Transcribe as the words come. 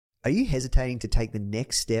Are you hesitating to take the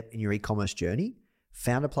next step in your e-commerce journey?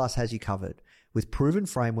 Founder Plus has you covered. With proven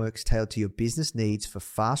frameworks tailored to your business needs for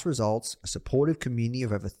fast results, a supportive community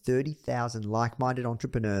of over 30,000 like-minded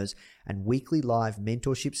entrepreneurs, and weekly live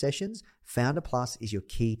mentorship sessions, Founder Plus is your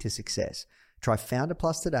key to success. Try Founder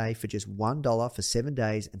Plus today for just $1 for 7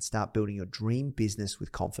 days and start building your dream business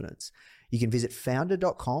with confidence. You can visit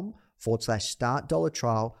founder.com/start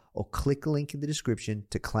 $trial or click the link in the description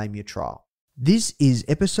to claim your trial. This is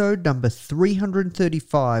episode number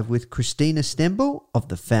 335 with Christina Stembel of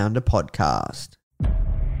the Founder Podcast.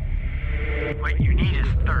 What you need is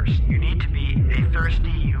thirst. You need to be a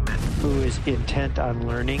thirsty human who is intent on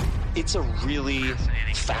learning. It's a really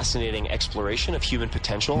fascinating exploration of human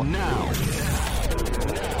potential. Now,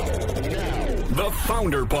 the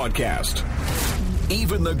Founder Podcast.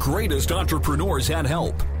 Even the greatest entrepreneurs had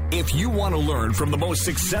help. If you want to learn from the most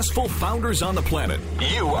successful founders on the planet,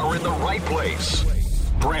 you are in the right place.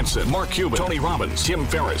 Branson, Mark Cuban, Tony Robbins, Tim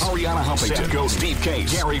Ferriss, Arianna Huffington, Seth Godin, Steve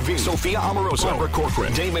Case, Gary Vee, Sophia Amoruso, Barbara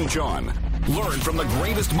Corcoran, Damon John. Learn from the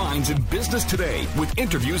greatest minds in business today with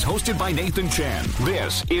interviews hosted by Nathan Chan.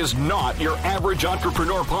 This is not your average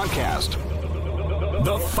entrepreneur podcast.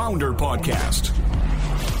 The Founder Podcast.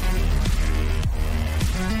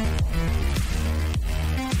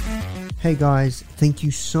 Hey guys, thank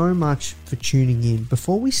you so much for tuning in.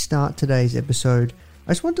 Before we start today's episode,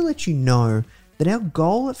 I just want to let you know that our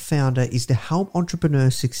goal at Founder is to help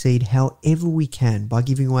entrepreneurs succeed however we can by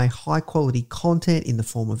giving away high quality content in the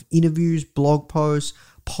form of interviews, blog posts,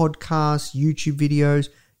 podcasts, YouTube videos,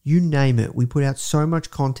 you name it. We put out so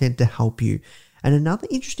much content to help you. And another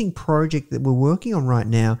interesting project that we're working on right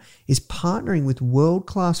now is partnering with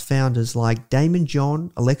world-class founders like Damon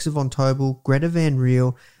John, Alexa Von Tobel, Greta Van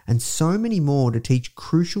Riel, and so many more to teach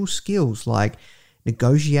crucial skills like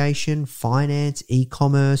negotiation, finance,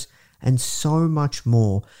 e-commerce, and so much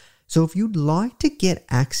more. So if you'd like to get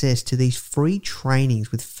access to these free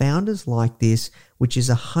trainings with founders like this, which is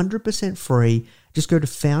 100% free, just go to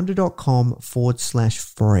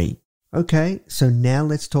founder.com/free. Okay, so now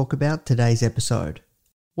let's talk about today's episode.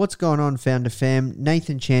 What's going on, Founder Fam?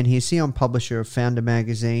 Nathan Chan here, CEO publisher of Founder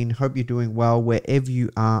Magazine. Hope you're doing well wherever you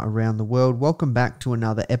are around the world. Welcome back to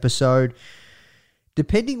another episode.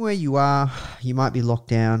 Depending where you are, you might be locked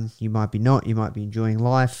down, you might be not, you might be enjoying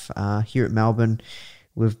life. Here at Melbourne,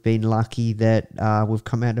 we've been lucky that we've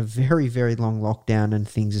come out of a very, very long lockdown and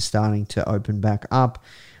things are starting to open back up.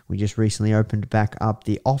 We just recently opened back up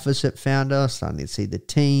the office at Founder, starting to see the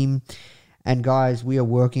team. And guys, we are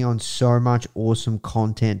working on so much awesome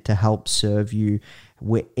content to help serve you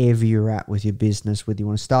wherever you're at with your business, whether you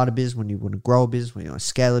want to start a business, when you want to grow a business, when you want to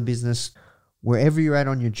scale a business. Wherever you're at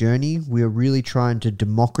on your journey, we are really trying to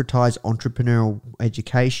democratize entrepreneurial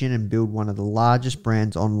education and build one of the largest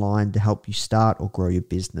brands online to help you start or grow your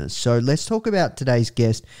business. So let's talk about today's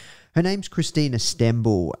guest. Her name's Christina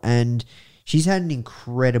Stembel, and she's had an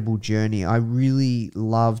incredible journey. I really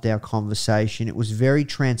loved our conversation. It was very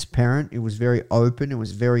transparent. It was very open. It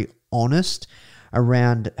was very honest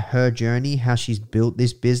around her journey, how she's built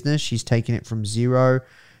this business. She's taken it from zero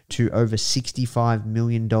to over $65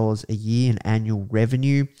 million a year in annual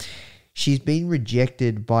revenue. She's been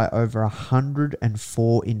rejected by over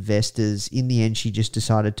 104 investors. In the end, she just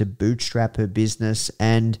decided to bootstrap her business,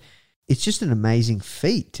 and it's just an amazing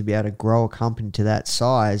feat to be able to grow a company to that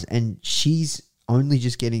size. And she's only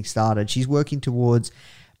just getting started. She's working towards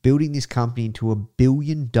building this company into $1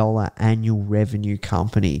 billion annual revenue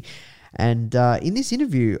company. And in this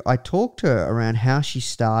interview, I talked to her around how she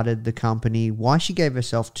started the company, why she gave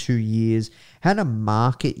herself 2 years, how to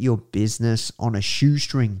market your business on a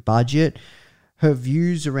shoestring budget, her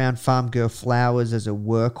views around Farm Girl Flowers as a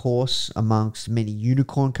workhorse amongst many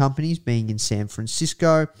unicorn companies being in San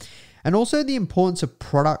Francisco, and also the importance of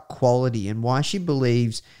product quality and why she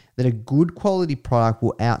believes that a good quality product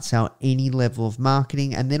will outsell any level of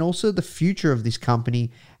marketing, and then also the future of this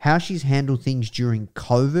company, how she's handled things during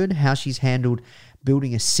COVID, how she's handled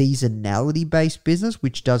building a seasonality-based business,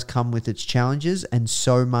 which does come with its challenges, and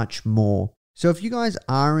so much more. So if you guys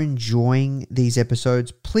are enjoying these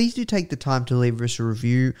episodes, please do take the time to leave us a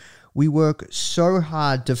review. We work so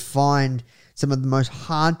hard to find some of the most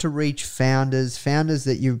hard-to-reach founders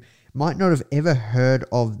that you might not have ever heard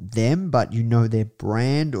of them, but you know their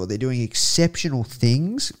brand or they're doing exceptional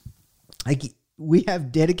things. Like, we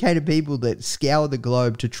have dedicated people that scour the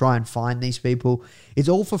globe to try and find these people. It's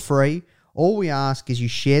all for free. All we ask is you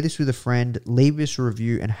share this with a friend, leave us a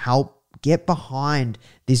review, and help get behind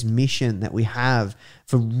this mission that we have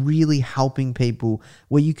for really helping people,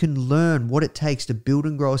 where you can learn what it takes to build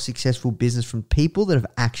and grow a successful business from people that have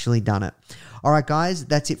actually done it. All right, guys,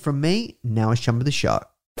 that's it from me. Now it's jump to the show.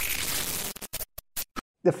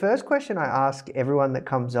 The first question I ask everyone that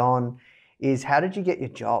comes on is, how did you get your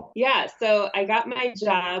job? Yeah, so I got my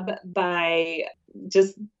job by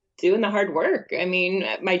just doing the hard work. I mean,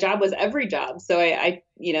 my job was every job. So I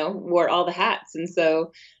wore all the hats. And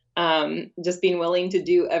so just being willing to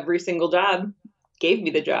do every single job gave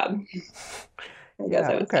me the job. I guess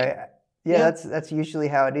I would say. Yeah, that's usually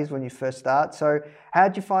how it is when you first start. So how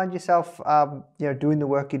did you find yourself, doing the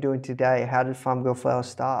work you're doing today? How did Farm Girl Flowers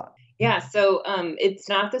start? Yeah, so it's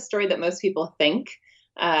not the story that most people think.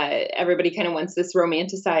 Everybody kind of wants this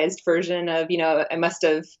romanticized version of, I must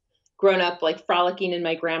have grown up like frolicking in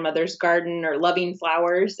my grandmother's garden or loving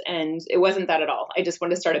flowers. And it wasn't that at all. I just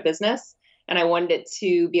wanted to start a business, and I wanted it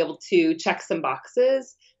to be able to check some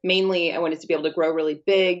boxes. Mainly, I wanted to be able to grow really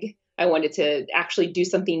big. I wanted to actually do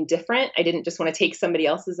something different. I didn't just want to take somebody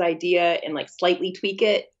else's idea and like slightly tweak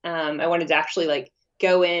it. I wanted to actually like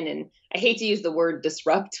go in, and I hate to use the word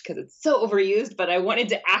disrupt because it's so overused, but I wanted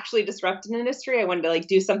to actually disrupt an industry. I wanted to like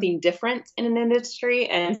do something different in an industry.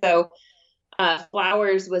 And so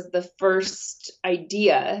flowers was the first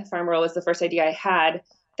idea. Farm Girl was the first idea I had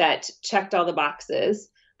that checked all the boxes.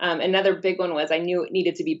 Another big one was I knew it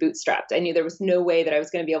needed to be bootstrapped. I knew there was no way that I was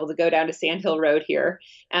going to be able to go down to Sand Hill Road here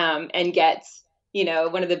and get,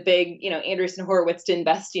 one of the big, Andreessen Horowitz to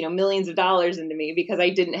invest, millions of dollars into me because I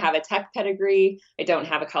didn't have a tech pedigree. I don't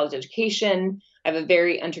have a college education. I have a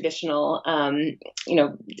very untraditional,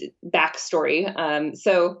 backstory.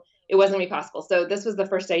 So it wasn't going to be possible. So this was the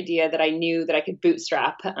first idea that I knew that I could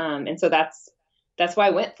bootstrap. And so that's why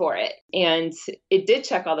I went for it. And it did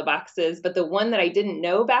check all the boxes. But the one that I didn't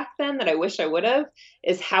know back then that I wish I would have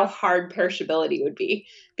is how hard perishability would be.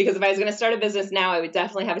 Because if I was going to start a business now, I would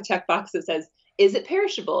definitely have a checkbox that says, is it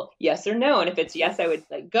perishable? Yes or no? And if it's yes, I would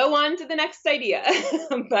go on to the next idea.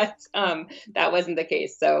 But that wasn't the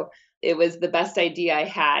case. So it was the best idea I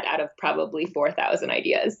had out of probably 4,000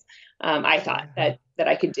 ideas. I thought that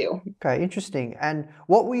I could do. Okay, interesting. And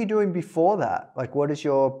what were you doing before that? Like, what is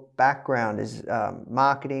your background? Is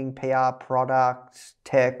marketing, PR, products,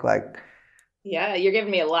 tech? Yeah, you're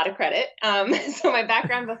giving me a lot of credit. So my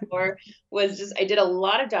background before was I did a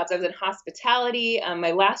lot of jobs. I was in hospitality.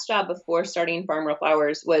 My last job before starting Farm Girl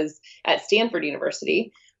Flowers was at Stanford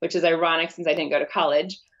University, which is ironic since I didn't go to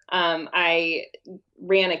college. I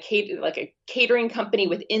ran a catering company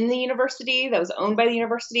within the university that was owned by the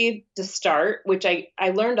university to start, which I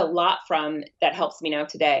learned a lot from that helps me now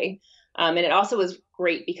today. And it also was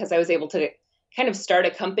great because I was able to kind of start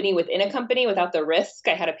a company within a company without the risk.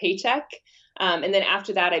 I had a paycheck. And then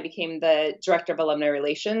after that, I became the director of alumni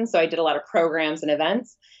relations. So I did a lot of programs and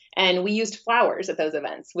events, and we used flowers at those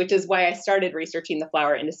events, which is why I started researching the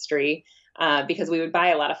flower industry. Because we would buy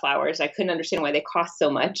a lot of flowers. I couldn't understand why they cost so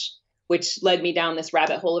much, which led me down this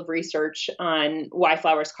rabbit hole of research on why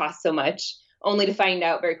flowers cost so much, only to find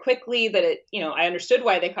out very quickly that I understood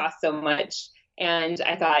why they cost so much. And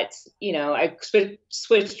I thought, I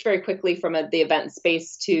switched very quickly from the event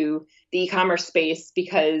space to the e-commerce space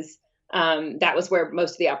because that was where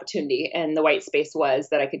most of the opportunity and the white space was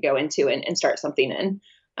that I could go into and start something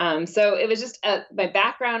in. So it was just my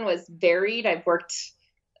background was varied. I've worked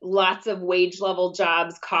lots of wage level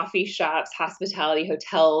jobs, coffee shops, hospitality,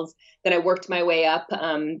 hotels. Then I worked my way up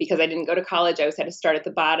because I didn't go to college. I always had to start at the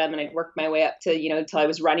bottom, and I worked my way up to, until I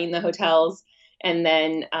was running the hotels and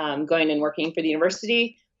then going and working for the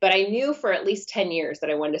university. But I knew for at least 10 years that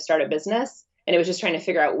I wanted to start a business, and it was just trying to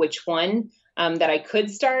figure out which one that I could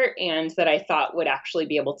start and that I thought would actually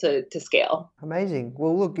be able to scale. Amazing.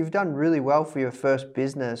 Well, look, you've done really well for your first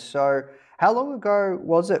business. So how long ago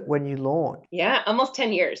was it when you launched? Yeah, almost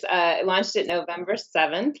 10 years. I launched it November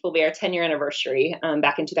 7th, will be our 10-year anniversary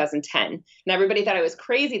back in 2010. And everybody thought I was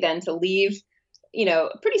crazy then to leave, a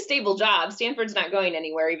pretty stable job. Stanford's not going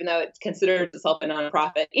anywhere, even though it's considered itself a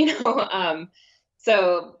nonprofit,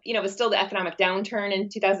 So, it was still the economic downturn in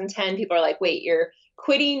 2010. People are like, wait, you're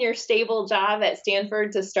quitting your stable job at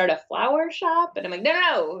Stanford to start a flower shop? And I'm like,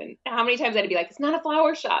 no. And how many times I'd be like, it's not a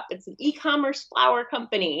flower shop. It's an e-commerce flower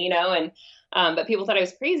company, but people thought I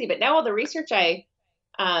was crazy. But now all the research I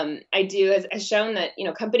do has shown that,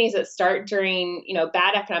 companies that start during,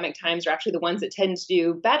 bad economic times are actually the ones that tend to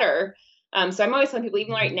do better. So I'm always telling people,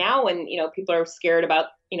 even right now when, people are scared about,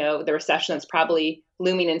 the recession that's probably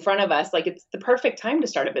looming in front of us, it's the perfect time to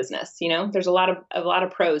start a business. There's a lot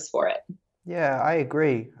of pros for it. Yeah, I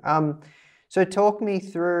agree. So talk me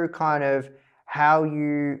through kind of how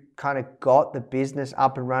you kind of got the business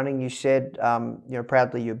up and running. You said,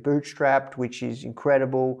 proudly you're bootstrapped, which is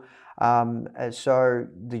incredible. So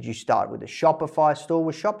did you start with a Shopify store?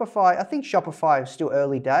 Was Shopify, I think Shopify was still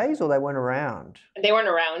early days, or they weren't around? They weren't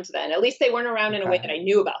around then. At least they weren't around in a way that I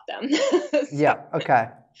knew about them. Yeah, okay.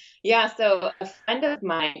 Yeah, so a friend of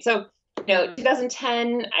mine,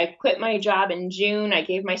 2010, I quit my job in June. I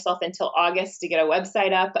gave myself until August to get a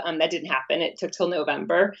website up. That didn't happen. It took till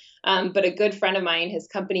November. But a good friend of mine, his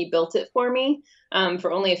company built it for me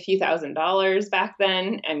for only a few $1,000s back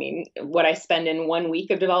then. I mean, what I spend in 1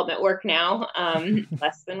 week of development work now,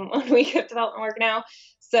 less than 1 week of development work now.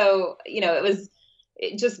 So, it was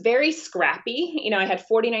just very scrappy. I had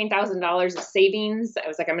 $49,000 of savings. I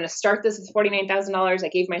was like, I'm going to start this with $49,000. I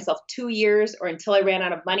gave myself 2 years or until I ran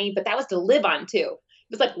out of money, but that was to live on too. It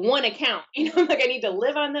was like one account, I'm like, I need to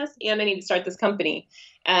live on this and I need to start this company.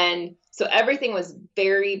 And so everything was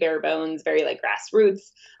very bare bones, very like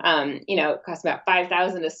grassroots. It cost about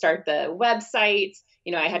 $5,000 to start the website.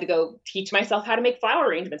 I had to go teach myself how to make flower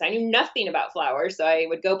arrangements. I knew nothing about flowers. So I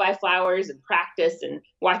would go buy flowers and practice and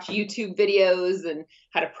watch YouTube videos and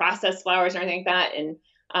how to process flowers and everything like that.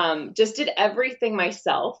 And just did everything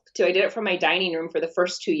myself too. I did it from my dining room for the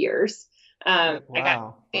first 2 years. Wow. I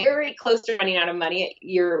got very close to running out of money at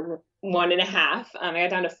year 1.5. I got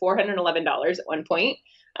down to $411 at one point.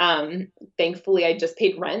 Thankfully, I just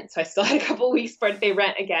paid rent. So I still had a couple of weeks for it to pay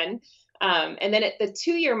rent again. And then at the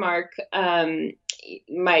 2-year mark,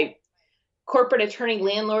 my corporate attorney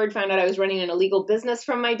landlord found out I was running an illegal business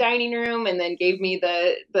from my dining room and then gave me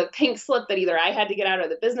the pink slip that either I had to get out or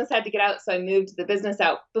the business had to get out. So I moved the business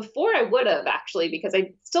out before I would have actually, because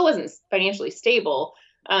I still wasn't financially stable.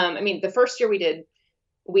 The first year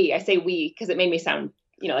I say we, because it made me sound,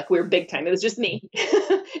 like we were big time. It was just me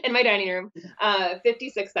in my dining room,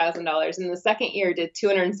 $56,000. And the second year did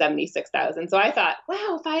 $276,000. So I thought,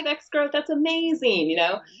 wow, 5X growth. That's amazing.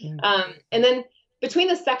 And then between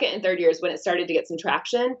the second and third years when it started to get some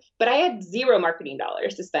traction, but I had zero marketing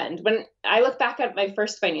dollars to spend. When I look back at my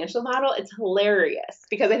first financial model, it's hilarious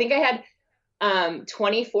because I think I had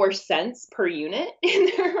 24 cents per unit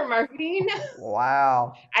in there for marketing.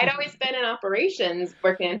 Wow. I'd always been in operations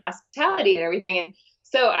working in hospitality and everything.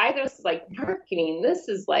 So I was like, marketing, this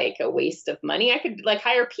is like a waste of money. I could like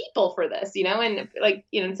hire people for this, and like,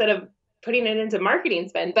 instead of putting it into marketing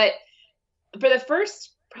spend. But for the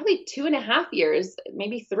first probably 2.5 years,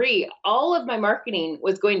 maybe 3, all of my marketing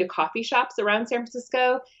was going to coffee shops around San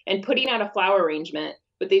Francisco and putting out a flower arrangement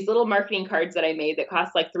with these little marketing cards that I made that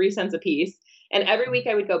cost like 3 cents a piece. And every week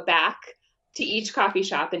I would go back to each coffee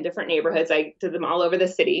shop in different neighborhoods. I did them all over the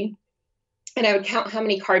city. And I would count how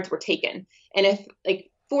many cards were taken. And if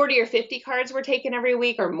like 40 or 50 cards were taken every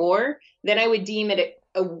week or more, then I would deem it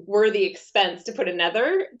a worthy expense to put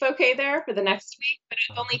another bouquet there for the next week. But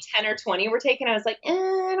if only 10 or 20 were taken, I was like,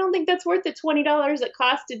 I don't think that's worth the $20 it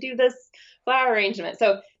costs to do this flower arrangement.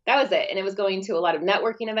 So that was it. And it was going to a lot of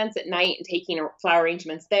networking events at night and taking flower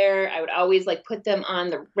arrangements there. I would always like put them on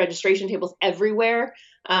the registration tables everywhere.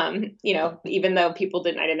 Even though I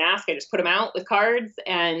didn't ask, I just put them out with cards.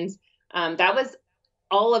 And that was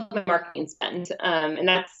all of my marketing spend.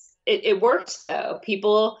 And it worked. So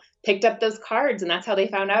people picked up those cards and that's how they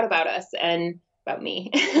found out about us and about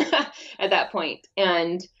me at that point.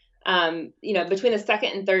 And, between the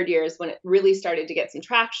second and third years, when it really started to get some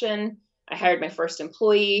traction, I hired my first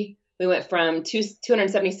employee. We went from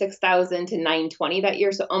 276,000 to 920 that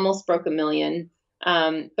year. So almost broke $1 million.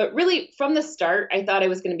 But really from the start, I thought I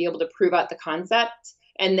was going to be able to prove out the concept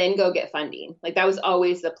and then go get funding. Like that was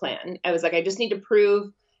always the plan. I was like, I just need to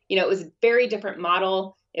prove, it was a very different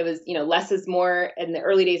model. It was, less is more. In the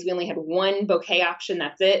early days, we only had one bouquet option.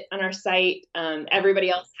 That's it on our site. Everybody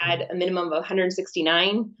else had a minimum of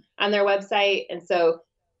 169 on their website. And so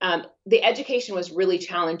the education was really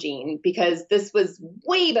challenging because this was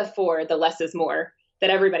way before the less is more that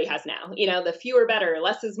everybody has now. The fewer better,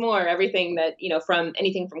 less is more, everything that, from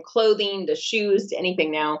anything from clothing to shoes to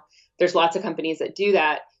anything now. There's lots of companies that do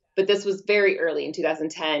that, but this was very early in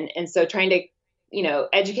 2010. And so trying to,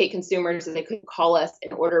 educate consumers so they couldn't call us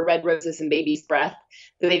and order red roses and baby's breath,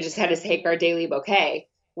 that they just had to take our daily bouquet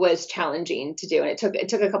was challenging to do. And it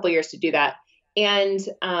took a couple of years to do that. And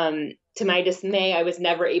to my dismay, I was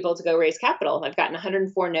never able to go raise capital. I've gotten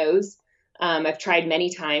 104 no's. I've tried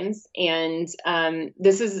many times. And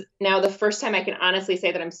this is now the first time I can honestly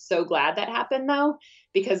say that I'm so glad that happened though,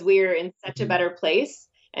 because we're in such a better place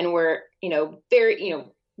and we're, very,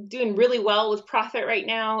 doing really well with profit right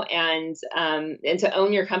now. And to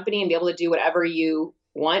own your company and be able to do whatever you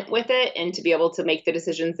want with it and to be able to make the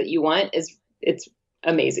decisions that you want it's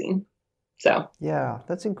amazing. So, yeah,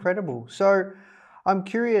 that's incredible. So I'm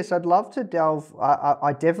curious, I'd love to delve,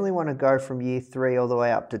 I definitely want to go from year 3 all the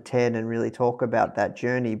way up to 10 and really talk about that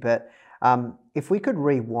journey. But if we could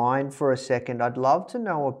rewind for a second, I'd love to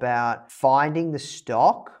know about finding the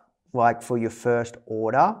stock like for your first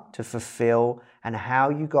order to fulfill, and how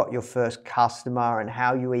you got your first customer, and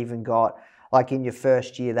how you even got, like in your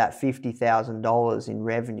first year, that $50,000 in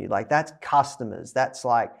revenue. Like that's customers. That's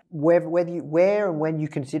like where and when you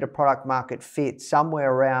consider product market fit,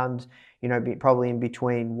 somewhere around, probably in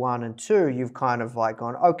between 1 and 2, you've kind of like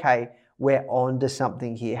gone, okay, we're on to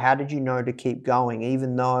something here. How did you know to keep going,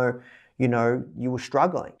 even though, you were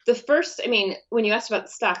struggling? The first, when you asked about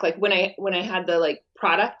the stock, like when I had the like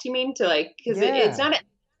product, you mean, to like, because it's not an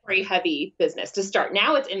inventory heavy business to start.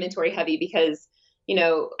 Now it's inventory heavy because,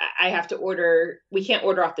 I have to order, we can't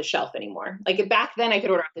order off the shelf anymore. Like back then I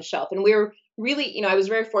could order off the shelf, and we were really, I was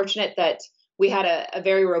very fortunate that we had a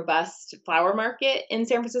very robust flower market in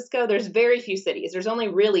San Francisco. There's very few cities. There's only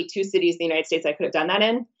really 2 cities in the United States I could have done that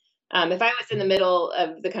in. If I was in the middle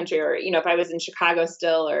of the country, or, if I was in Chicago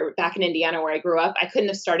still, or back in Indiana where I grew up, I couldn't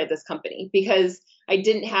have started this company because I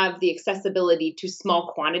didn't have the accessibility to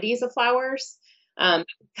small quantities of flowers.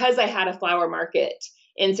 Because I had a flower market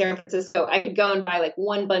in San Francisco, I could go and buy like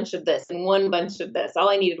one bunch of this and one bunch of this. All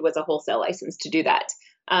I needed was a wholesale license to do that.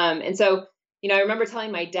 And so, I remember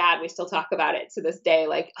telling my dad, we still talk about it to this day,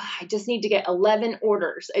 like, I just need to get 11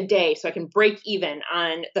 orders a day so I can break even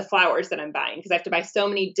on the flowers that I'm buying, because I have to buy so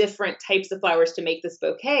many different types of flowers to make this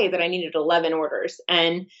bouquet that I needed 11 orders.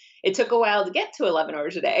 And it took a while to get to 11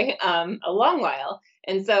 orders a day, a long while.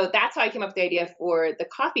 And so that's how I came up with the idea for the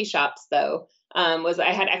coffee shops, though, was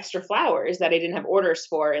I had extra flowers that I didn't have orders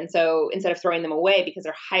for. And so instead of throwing them away because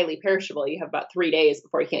they're highly perishable, you have about 3 days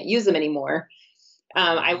before you can't use them anymore.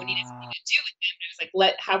 I would need something to do with them. I was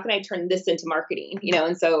like, how can I turn this into marketing?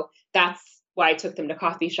 And so that's why I took them to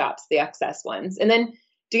coffee shops, the excess ones. And then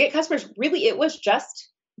to get customers, really, it was just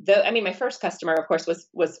my first customer, of course,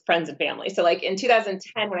 was friends and family. So like in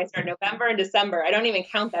 2010, when I started November and December, I don't even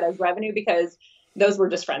count that as revenue because those were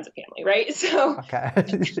just friends and family, right? So, okay.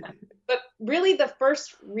 But really the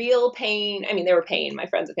first real paying, they were paying my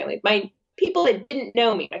friends and family, my people that didn't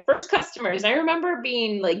know me, my first customers. I remember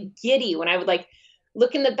being like giddy when I would like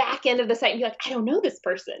look in the back end of the site and be like, I don't know this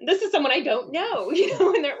person. This is someone I don't know,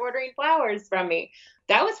 when they're ordering flowers from me.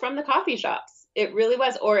 That was from the coffee shops. It really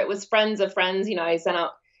was. Or it was friends of friends. I sent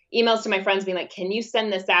out emails to my friends being like, can you send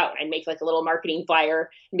this out? And I'd make like a little marketing flyer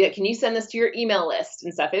and be like, can you send this to your email list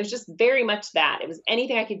and stuff? It was just very much that. It was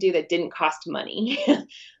anything I could do that didn't cost money.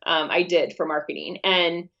 I did for marketing.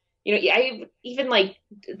 And, I even like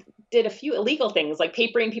did a few illegal things like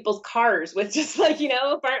papering people's cars with just like,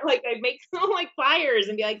 like I'd make like flyers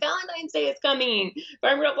and be like, Valentine's Day is coming,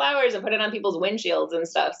 farm real flowers, and put it on people's windshields and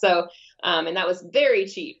stuff. So, and that was very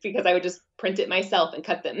cheap because I would just print it myself and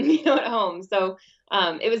cut them, at home. So,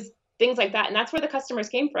 it was things like that. And that's where the customers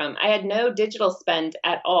came from. I had no digital spend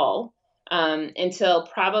at all, until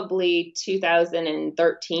probably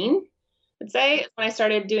 2013, I'd say, when I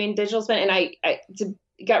started doing digital spend. And I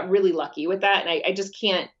got really lucky with that. And I just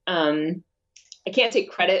can't, I can't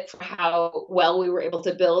take credit for how well we were able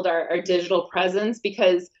to build our digital presence,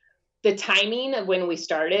 because the timing of when we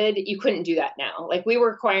started, you couldn't do that now. Like we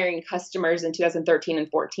were acquiring customers in 2013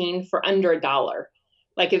 and 14 for under $1.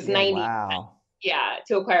 Like it was 90 Wow. Yeah,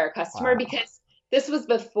 to acquire a customer, because this was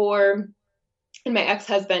before, and my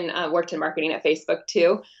ex-husband worked in marketing at Facebook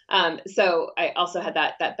too. So I also had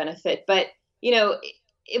that benefit, but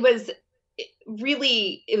it was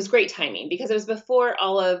great timing because it was before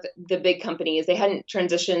all of the big companies. They hadn't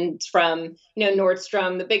transitioned from,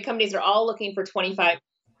 Nordstrom. The big companies are all looking for 25,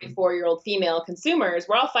 24-year-old female consumers.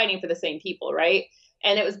 We're all fighting for the same people, right?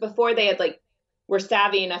 And it was before they had were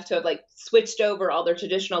savvy enough to have switched over all their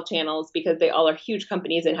traditional channels, because they all are huge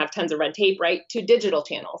companies and have tons of red tape, right, to digital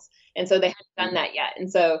channels. And so they hadn't done that yet.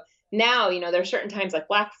 And so now, there are certain times like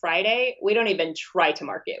Black Friday, we don't even try to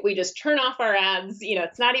market. We just turn off our ads.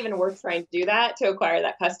 It's not even worth trying to do that to acquire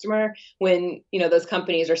that customer when, those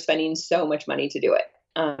companies are spending so much money to do it.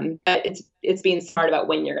 But it's being smart about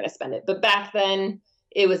when you're going to spend it. But back then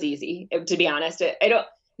it was easy, to be honest.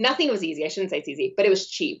 Nothing was easy. I shouldn't say it's easy, but it was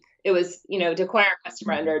cheap. It was, to acquire a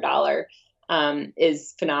customer under $1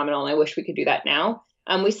 is phenomenal. And I wish we could do that now.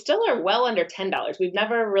 We still are well under $10. We've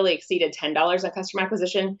never really exceeded $10 on customer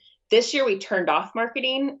acquisition. This year we turned off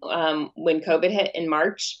marketing when COVID hit in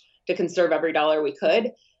March to conserve every dollar we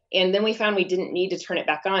could. And then we found we didn't need to turn it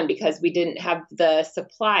back on because we didn't have the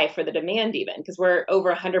supply for the demand even, because we're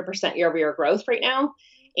over 100% year-over-year growth right now.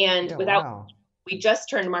 And we just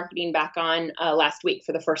turned marketing back on last week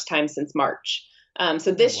for the first time since March.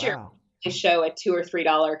 So this year we show a $2 or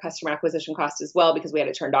 $3 customer acquisition cost as well, because we had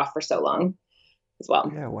it turned off for so long as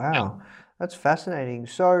well. Yeah, wow. That's fascinating.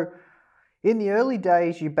 So in the early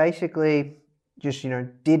days, you basically just,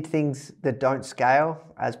 did things that don't scale,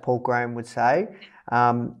 as Paul Graham would say.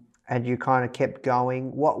 And and you kind of kept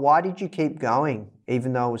going. Why did you keep going,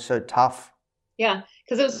 even though it was so tough? Yeah,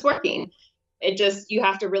 because it was working. You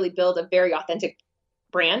have to really build a very authentic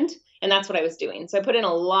brand. And that's what I was doing. So I put in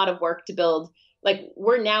a lot of work to build, like,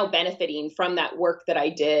 we're now benefiting from that work that I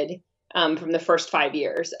did from the first 5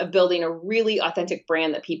 years of building a really authentic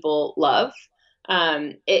brand that people love.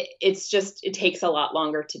 It takes a lot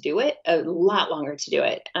longer to do it,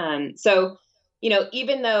 So,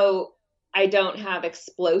 even though I don't have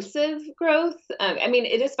explosive growth.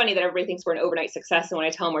 It is funny that everybody thinks we're an overnight success. And when I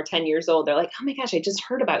tell them we're 10 years old, they're like, oh my gosh, I just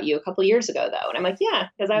heard about you a couple of years ago though. And I'm like, yeah,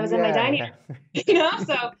 because I was in my dining room,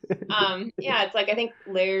 So, it's like, I think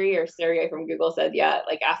Larry or Sergey from Google said,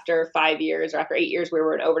 like after 5 years or after 8 years, we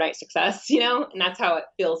were an overnight success, and that's how it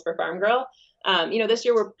feels for Farm Girl. This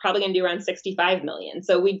year we're probably going to do around 65 million.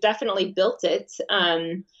 So we definitely built it.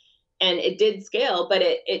 And it did scale, but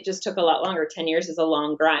it just took a lot longer. 10 years is a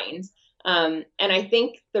long grind. And I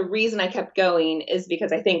think the reason I kept going is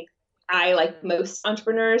because I think I, like most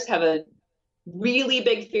entrepreneurs, have a really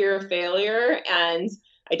big fear of failure and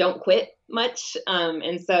I don't quit much.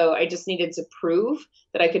 And so I just needed to prove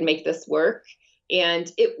that I could make this work.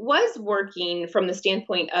 And it was working from the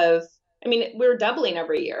standpoint of, we're doubling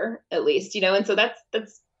every year at least, and so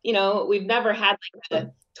that's, we've never had like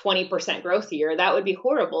a 20% growth year. That would be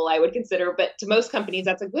horrible, I would consider, but to most companies,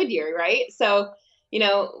 that's a good year, right? So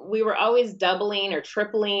we were always doubling or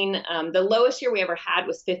tripling. The lowest year we ever had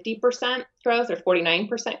was 50% growth or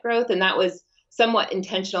 49% growth. And that was somewhat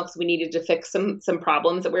intentional because we needed to fix some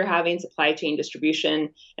problems that we were having, supply chain distribution,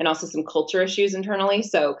 and also some culture issues internally.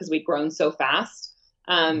 So, because we'd grown so fast.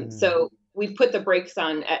 So we've put the brakes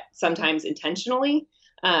on sometimes intentionally.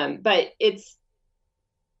 But it's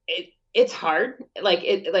hard.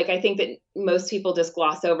 I think that most people just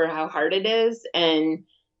gloss over how hard it is. And,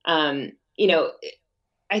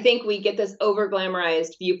 I think we get this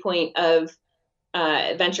over-glamorized viewpoint of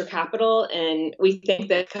venture capital, and we think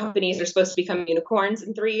that companies are supposed to become unicorns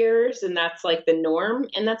in 3 years, and that's like the norm,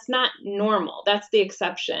 and that's not normal. That's the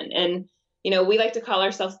exception. And, we like to call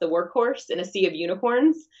ourselves the workhorse in a sea of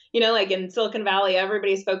unicorns. Like in Silicon Valley,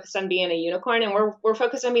 everybody's focused on being a unicorn, and we're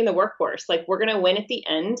focused on being the workhorse. Like, we're going to win at the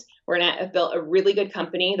end. We're going to have built a really good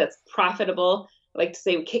company that's profitable. I like to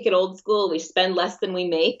say we kick it old school. We spend less than we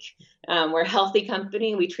make. We're a healthy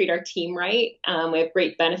company. We treat our team right. We have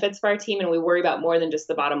great benefits for our team, and we worry about more than just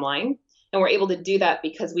the bottom line. And we're able to do that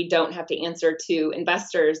because we don't have to answer to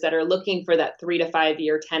investors that are looking for that 3 to 5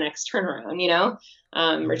 year 10x turnaround,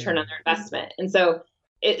 return on their investment. And so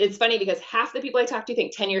it's funny because half the people I talk to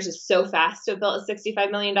think 10 years is so fast to have built a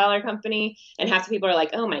 $65 million company. And half the people are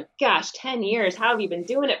like, oh my gosh, 10 years, how have you been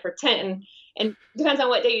doing it for 10? And it depends on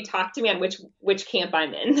what day you talk to me on which camp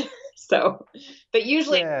I'm in. So, but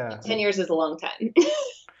usually 10 years is a long time.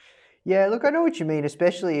 Yeah, look, I know what you mean,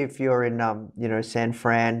 especially if you're in, San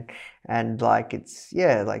Fran and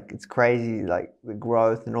it's crazy, like the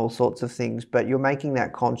growth and all sorts of things, but you're making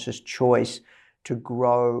that conscious choice to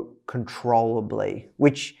grow controllably,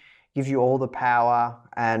 which gives you all the power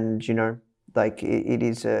and, it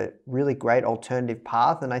is a really great alternative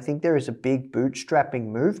path. And I think there is a big bootstrapping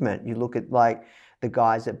movement. You look at like the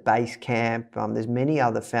guys at Basecamp. There's many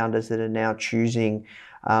other founders that are now choosing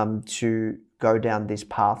to go down this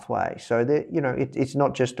pathway. So that, it's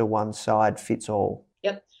not just a one size fits all.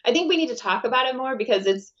 Yep. I think we need to talk about it more because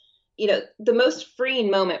it's, the most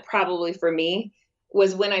freeing moment probably for me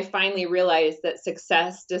was when I finally realized that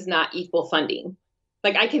success does not equal funding.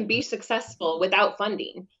 Like, I can be successful without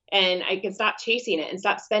funding, and I can stop chasing it and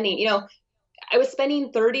stop spending. I was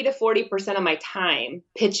spending 30 to 40% of my time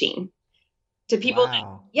pitching to people.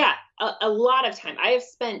 Wow. A lot of time. I have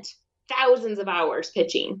spent thousands of hours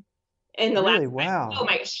pitching in the last. Wow. Oh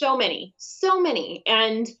my gosh, so many.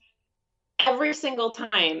 And every single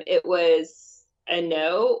time it was a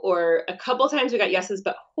no, or a couple times we got yeses,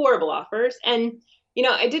 but horrible offers. And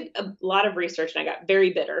I did a lot of research and I got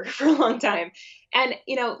very bitter for a long time. And,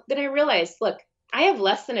 then I realized, look, I have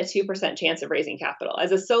less than a 2% chance of raising capital.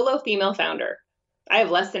 As a solo female founder, I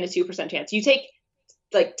have less than a 2% chance. You take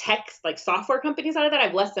like tech, like software companies out of that, I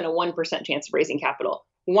have less than a 1% chance of raising capital.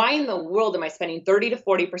 Why in the world am I spending 30 to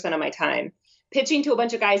 40% of my time pitching to a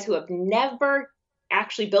bunch of guys who have never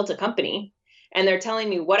actually built a company, and they're telling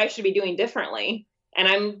me what I should be doing differently? And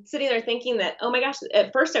I'm sitting there thinking that, oh my gosh,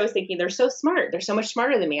 at first I was thinking they're so smart. They're so much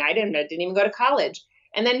smarter than me. I didn't even go to college.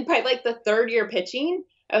 And then by like the third year pitching,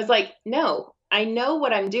 I was like, no, I know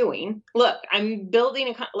what I'm doing. Look, I'm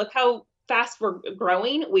building look how fast we're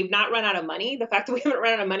growing. We've not run out of money. The fact that we haven't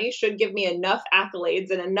run out of money should give me enough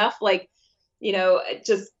accolades and enough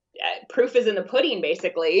just proof is in the pudding,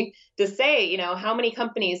 basically, to say, you know, how many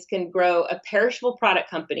companies can grow a perishable product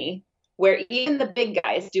company where even the big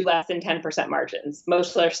guys do less than 10% margins.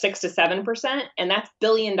 Most are 6 to 7%, and that's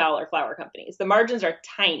billion-dollar flower companies. The margins are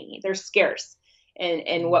tiny. They're scarce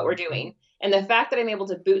in what we're doing. And the fact that I'm able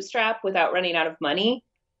to bootstrap without running out of money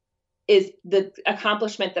is the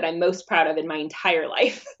accomplishment that I'm most proud of in my entire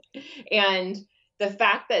life. And the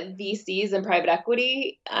fact that VCs and private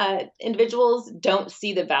equity individuals don't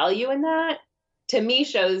see the value in that, to me,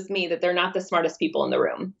 shows me that they're not the smartest people in the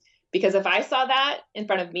room. Because if I saw that in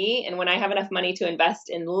front of me, and when I have enough money to invest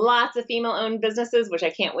in lots of female-owned businesses, which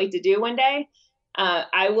I can't wait to do one day,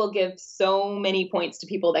 I will give so many points to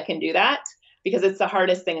people that can do that, because it's the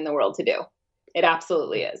hardest thing in the world to do. It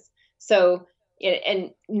absolutely is. So,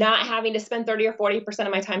 and not having to spend 30 or 40%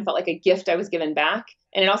 of my time felt like a gift I was given back.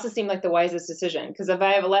 And it also seemed like the wisest decision, because if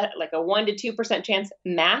I have a 1 to 2% chance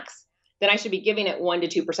max, then I should be giving it 1 to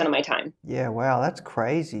 2% of my time. Yeah, wow, that's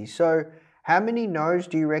crazy. So how many no's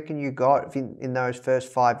do you reckon you got in those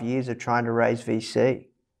first 5 years of trying to raise VC?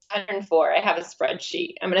 104. I have a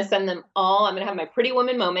spreadsheet. I'm going to send them all. I'm going to have my pretty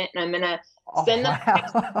woman moment, and I'm going to send them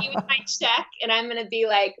my check, and I'm going to be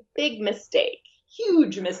like, big mistake,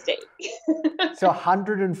 huge mistake. So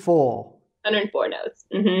 104. 104 no's.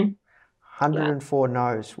 Mm-hmm. 104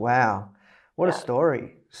 no's. Wow. What a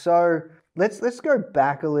story. So let's go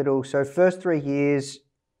back a little. So first 3 years,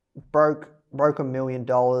 broke $1 million.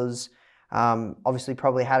 Obviously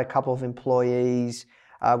probably had a couple of employees.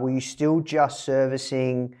 Were you still just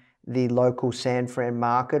servicing the local San Fran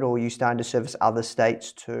market, or were you starting to service other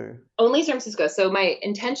states too? Only San Francisco. So my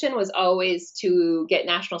intention was always to get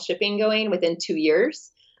national shipping going within 2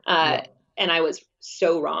 years. And I was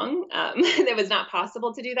so wrong. It was not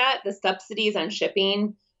possible to do that. The subsidies on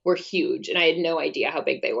shipping were huge, and I had no idea how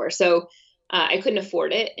big they were. So I couldn't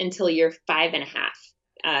afford it until year 5.5.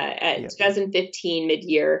 At 2015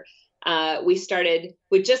 mid-year, we started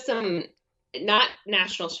with just some, not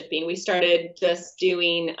national shipping. We started just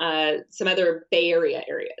doing some other Bay Area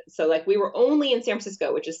areas. So like we were only in San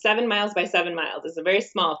Francisco, which is 7 miles by 7 miles. It's a very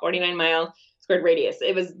small 49-mile squared radius.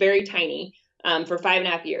 It was very tiny for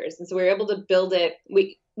 5.5 years. And so we were able to build it.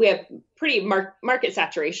 We have pretty market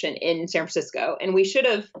saturation in San Francisco, and we should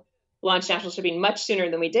have launched national shipping much sooner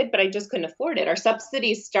than we did, but I just couldn't afford it. Our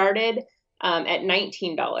subsidies started at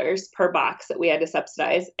 $19 per box that we had to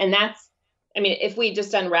subsidize. And that's, I mean, if we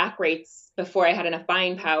just done rack rates before I had enough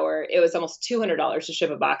buying power, it was almost $200 to ship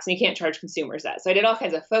a box, and you can't charge consumers that. So I did all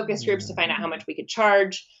kinds of focus groups to find out how much we could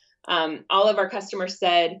charge. All of our customers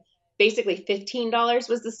said basically $15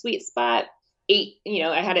 was the sweet spot.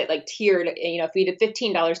 I had it like tiered, if we did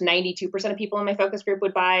 $15, 92% of people in my focus group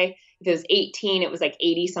would buy. If it was 18, it was like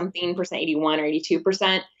 80 something percent, 81 or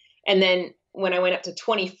 82%. And then when I went up to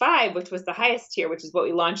 25, which was the highest tier, which is what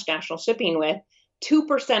we launched national shipping with,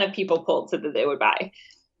 2% of people pulled said that they would buy.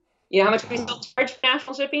 You know how much we still charge for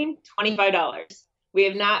national shipping? $25. We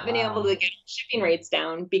have not been able to get shipping rates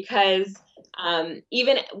down because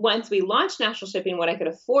even once we launched national shipping, what I could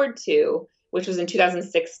afford to, which was in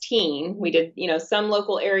 2016, we did, some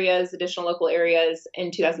local areas, additional local areas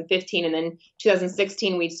in 2015. And then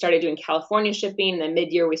 2016, we started doing California shipping. And then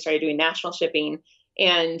mid-year, we started doing national shipping.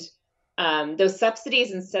 And those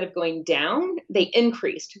subsidies, instead of going down, they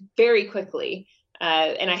increased very quickly.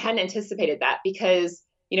 And I hadn't anticipated that because,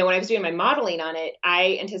 when I was doing my modeling on it,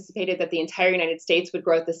 I anticipated that the entire United States would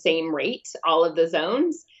grow at the same rate, all of the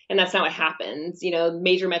zones. And that's not what happens.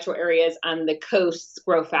 Major metro areas on the coasts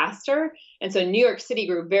grow faster. And so New York City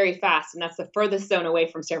grew very fast, and that's the furthest zone away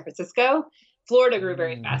from San Francisco. Florida grew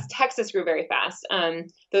very fast. Texas grew very fast.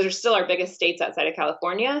 Those are still our biggest states outside of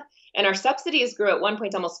California. And our subsidies grew at one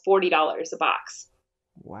point to almost $40 a box.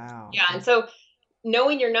 Wow. Yeah. And so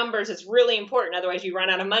knowing your numbers is really important. Otherwise, you run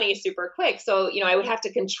out of money super quick. So, I would have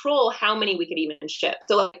to control how many we could even ship.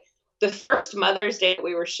 So like the first Mother's Day that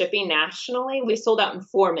we were shipping nationally, we sold out in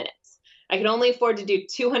 4 minutes. I could only afford to do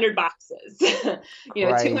 200 boxes.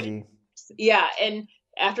 Crazy. 200. Yeah. And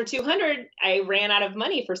after 200, I ran out of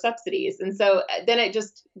money for subsidies. And so then it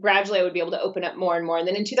just gradually I would be able to open up more and more. And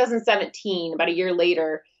then in 2017, about a year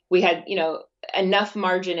later, we had, enough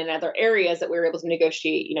margin in other areas that we were able to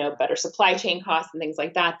negotiate, better supply chain costs and things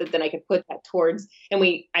like that, that then I could put that towards. And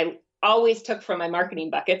I always took from my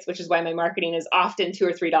marketing buckets, which is why my marketing is often $2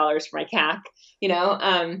 or $3 for my CAC.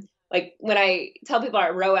 Like when I tell people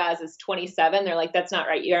our ROAS is 27, they're like, that's not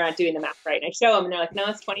right. You're not doing the math right. And I show them and they're like, no,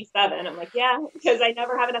 it's 27. I'm like, yeah, because I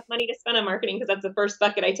never have enough money to spend on marketing because that's the first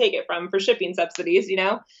bucket I take it from for shipping subsidies,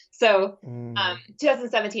 So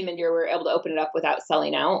 2017 mid-year, we were able to open it up without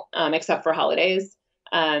selling out, except for holidays.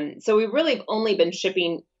 So we really have only been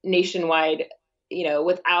shipping nationwide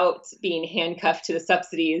without being handcuffed to the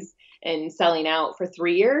subsidies and selling out for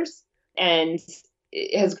 3 years. And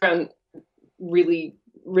it has grown really,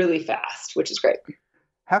 really fast, which is great.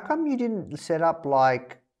 How come you didn't set up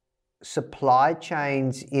like supply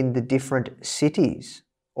chains in the different cities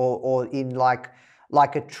or in like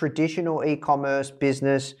a traditional e-commerce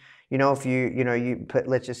business? If you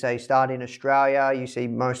let's just say start in Australia, you see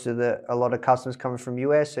a lot of customers coming from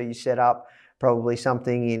US, so you set up probably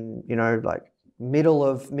something in, like middle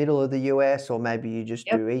of the US, or maybe you just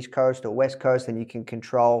do East Coast or West Coast, and you can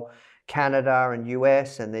control Canada and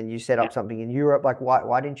US, and then you set up something in Europe. Like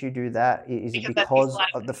why didn't you do that? Is it because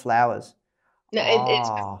of the flowers? No,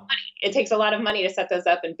 it takes a lot of money to set those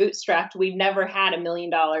up and bootstrapped. We've never had $1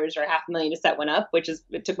 million or $500,000 to set one up,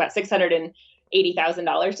 it took about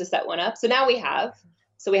 $680,000 to set one up. So now we have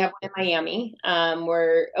one in Miami.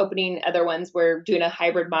 We're opening other ones. We're doing a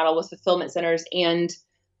hybrid model with fulfillment centers and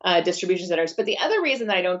distribution centers. But the other reason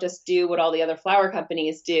that I don't just do what all the other flower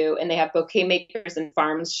companies do, and they have bouquet makers and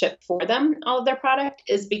farms ship for them all of their product,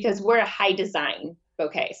 is because we're a high design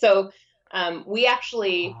bouquet. So we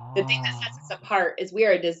actually, the thing that sets us apart is we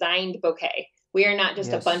are a designed bouquet. We are not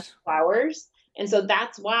just a bunch of flowers. And so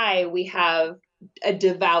that's why we have a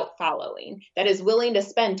devout following that is willing to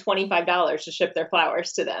spend $25 to ship their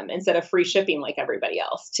flowers to them instead of free shipping like everybody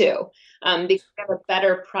else too, because we have a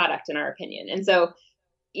better product in our opinion. And so,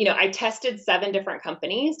 I tested 7 different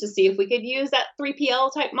companies to see if we could use that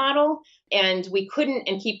 3PL type model, and we couldn't,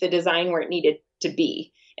 and keep the design where it needed to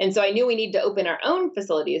be. And so I knew we needed to open our own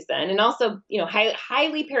facilities then, and also,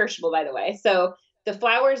 highly perishable, by the way. So the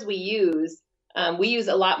flowers we use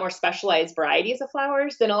a lot more specialized varieties of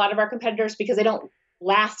flowers than a lot of our competitors because they don't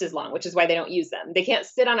last as long, which is why they don't use them. They can't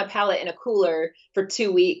sit on a pallet in a cooler for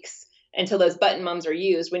 2 weeks until those button mums are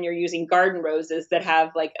used. When you're using garden roses that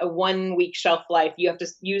have like a 1 week shelf life, you have to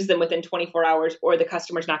use them within 24 hours or the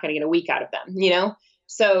customer's not going to get a week out of them,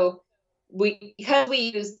 So because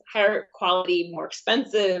we use higher quality, more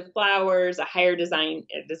expensive flowers, a higher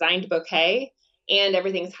designed bouquet, and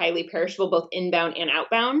everything's highly perishable, both inbound and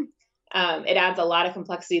outbound, it adds a lot of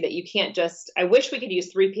complexity that you can't I wish we could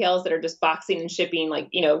use 3PLs that are just boxing and shipping, like,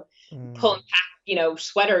 pull and pack,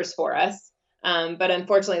 sweaters for us. But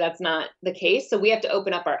unfortunately that's not the case. So we have to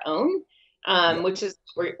open up our own, which is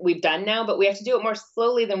what we've done now, but we have to do it more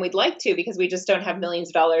slowly than we'd like to because we just don't have millions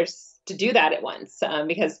of dollars to do that at once,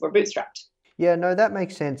 because we're bootstrapped. Yeah, no, that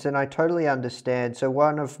makes sense. And I totally understand. So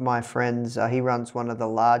one of my friends, he runs one of the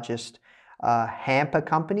largest hamper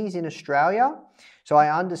companies in Australia. So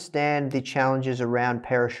I understand the challenges around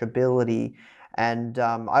perishability. And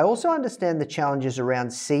I also understand the challenges around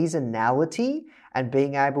seasonality and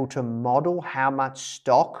being able to model how much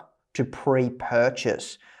stock to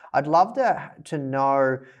pre-purchase. I'd love to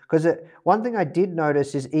know, because one thing I did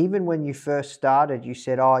notice is even when you first started, you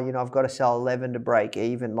said, I've got to sell 11 to break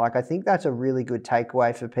even. Like, I think that's a really good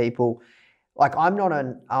takeaway for people. Like, I'm not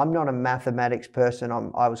a mathematics person.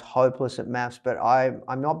 I was hopeless at maths, but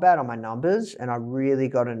I'm not bad on my numbers, and I really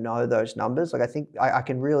got to know those numbers. Like, I think I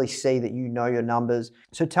can really see that you know your numbers.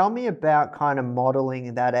 So tell me about kind of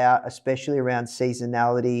modeling that out, especially around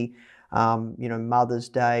seasonality. Mother's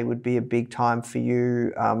Day would be a big time for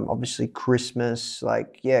you. Obviously Christmas,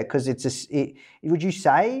 because would you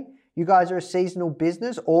say you guys are a seasonal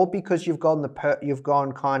business, or because you've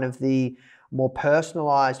gone kind of the more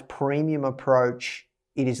personalized premium approach,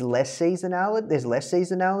 it is less seasonality? There's less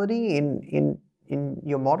seasonality in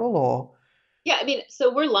your model, or? Yeah,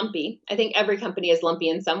 so we're lumpy. I think every company is lumpy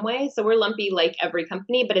in some way. So we're lumpy like every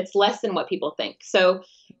company, but it's less than what people think. So,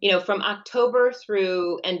 from October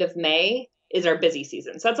through end of May is our busy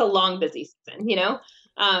season. So that's a long busy season,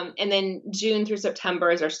 and then June through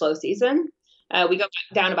September is our slow season. We go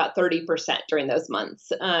down about 30% during those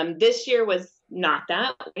months. This year was not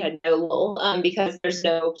that. We had no lull because there's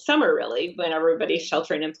no summer really when everybody's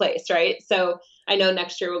sheltering in place, right? So I know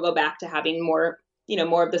next year we'll go back to having more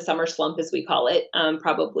of the summer slump, as we call it,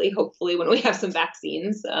 hopefully when we have some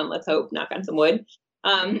vaccines. Let's hope, knock on some wood.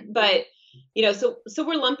 But so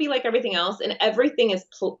we're lumpy like everything else, and everything is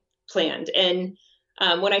planned. And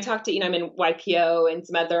when I talk to, I'm in YPO and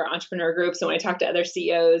some other entrepreneur groups, and when I talk to other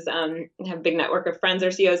CEOs, I have a big network of friends that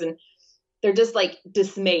are CEOs, and they're just like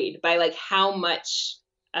dismayed by like how much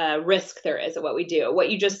risk there is at what we do. What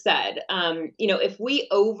you just said, if we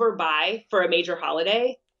overbuy for a major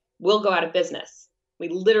holiday, we'll go out of business. We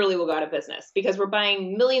literally will go out of business because we're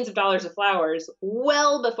buying millions of dollars of flowers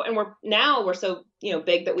well before, and we're so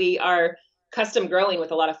big that we are custom growing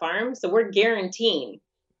with a lot of farms. So we're guaranteeing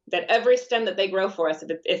that every stem that they grow for us,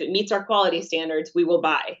 if it meets our quality standards, we will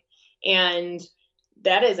buy. And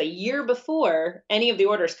that is a year before any of the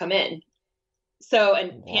orders come in. So,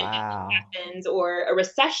 and Wow. pandemic happens or a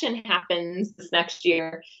recession happens this next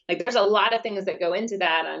year. Like there's a lot of things that go into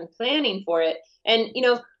that on planning for it. And,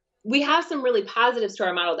 we have some really positives to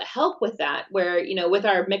our model that help with that, where, with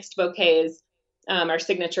our mixed bouquets, our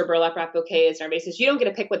signature burlap wrap bouquets and our vases, you don't get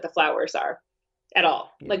to pick what the flowers are at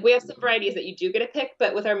all. Yeah. Like we have some varieties that you do get to pick,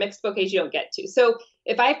 but with our mixed bouquets, you don't get to. So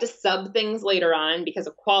if I have to sub things later on because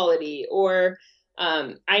of quality, or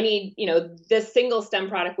I need, this single stem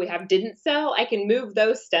product we have didn't sell, I can move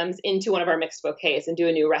those stems into one of our mixed bouquets and do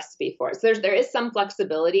a new recipe for it. So there is some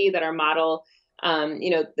flexibility that our model,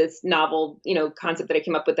 this novel, concept that I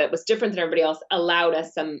came up with that was different than everybody else, allowed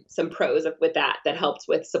us some pros with that helped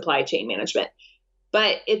with supply chain management.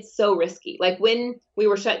 But it's so risky. Like when we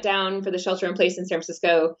were shut down for the shelter in place in San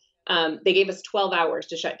Francisco, they gave us 12 hours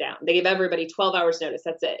to shut down. They gave everybody 12 hours notice.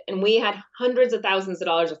 That's it. And we had hundreds of thousands of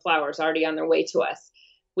dollars of flowers already on their way to us.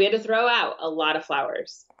 We had to throw out a lot of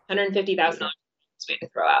flowers, $150,000 we had to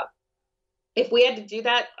throw out. If we had to do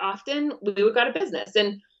that often, we would go out of business.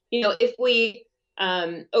 And, if we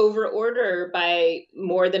over order by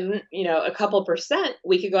more than, a couple percent,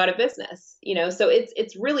 we could go out of business, so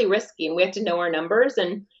it's really risky and we have to know our numbers.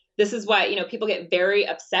 And this is why, people get very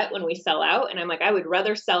upset when we sell out. And I'm like, I would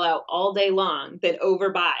rather sell out all day long than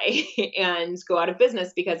overbuy and go out of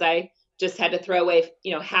business because I just had to throw away,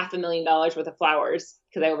 $500,000 worth of flowers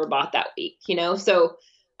because I overbought that week, so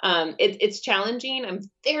it's challenging. I'm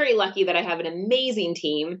very lucky that I have an amazing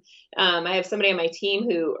team. I have somebody on my team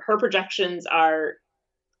who her projections are,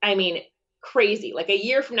 crazy. Like a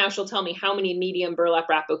year from now, she'll tell me how many medium burlap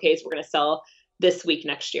wrap bouquets we're going to sell this week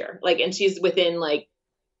next year. And she's within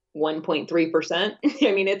 1.3%.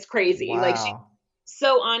 It's crazy. Wow. She's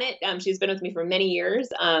so on it. She's been with me for many years.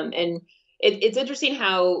 And it's interesting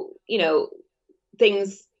how,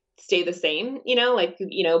 things stay the same,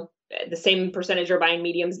 the same percentage are buying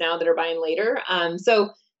mediums now that are buying later. So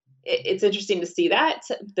it's interesting to see that.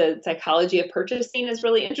 The psychology of purchasing is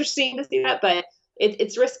really interesting to see that, but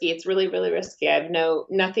it's risky. It's really, really risky. I have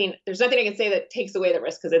there's nothing I can say that takes away the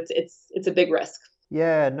risk because it's a big risk.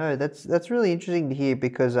 Yeah, no, that's really interesting to hear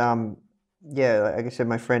because, like I said,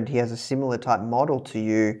 my friend, he has a similar type model to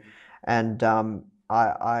you, and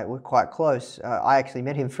we're quite close. I actually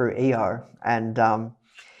met him through EO, and I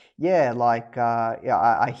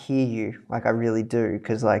hear you, I really do,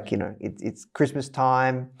 because it's Christmas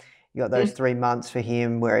time. You got those 3 months for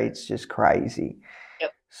him where it's just crazy.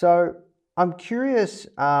 Yep. So I'm curious,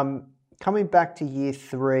 coming back to year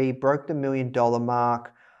 3, broke the $1 million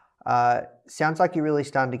mark. Sounds like you're really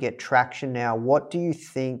starting to get traction now. What do you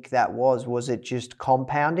think that was? Was it just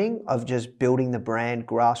compounding of just building the brand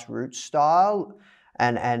grassroots style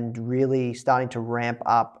and really starting to ramp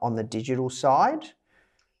up on the digital side?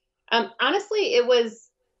 Honestly, it was,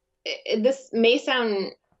 this may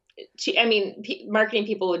sound, marketing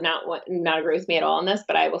people would not agree with me at all on this,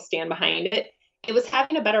 but I will stand behind it. It was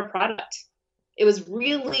having a better product. It was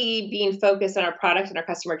really being focused on our product and our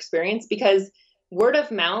customer experience, because word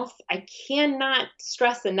of mouth, I cannot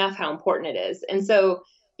stress enough how important it is. And so,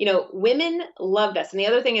 women loved us. And the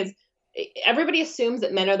other thing is, everybody assumes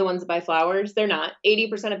that men are the ones that buy flowers. They're not.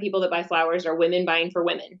 80% of people that buy flowers are women buying for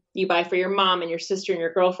women. You buy for your mom and your sister and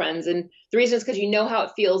your girlfriends. And the reason is because you know how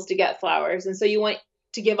it feels to get flowers. And so you want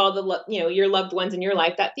to give all the, your loved ones in your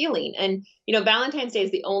life that feeling. And, Valentine's Day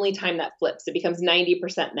is the only time that flips. It becomes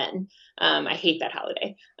 90% men. I hate that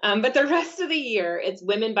holiday. But the rest of the year, it's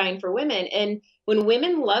women buying for women. And when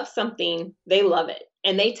women love something, they love it.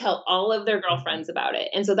 And they tell all of their girlfriends about it.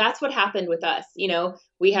 And so that's what happened with us.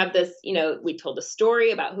 We have this, we told a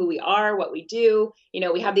story about who we are, what we do.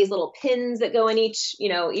 We have these little pins that go in each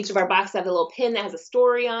of our boxes have a little pin that has a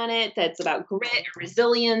story on it that's about grit or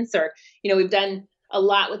resilience, or, we've done a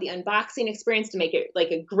lot with the unboxing experience to make it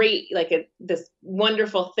this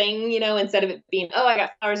wonderful thing, instead of it being, oh, I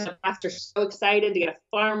got flowers in a box. They're so excited to get a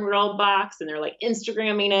farm girl box and they're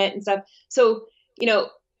Instagramming it and stuff. So,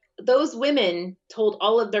 those women told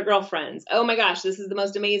all of their girlfriends, oh my gosh, this is the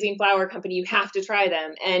most amazing flower company. You have to try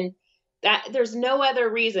them. And that there's no other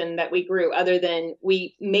reason that we grew other than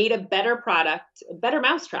we made a better product, a better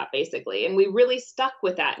mousetrap, basically. And we really stuck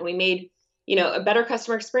with that. And we made, a better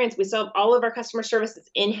customer experience. We sell all of our customer services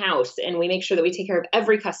in-house, and we make sure that we take care of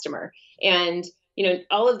every customer. And,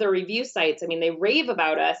 all of the review sites, they rave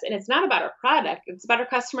about us, and it's not about our product. It's about our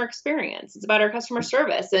customer experience. It's about our customer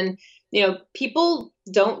service. And, people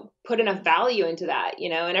don't put enough value into that,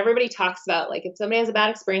 and everybody talks about, if somebody has a bad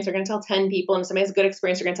experience, they're going to tell 10 people, and if somebody has a good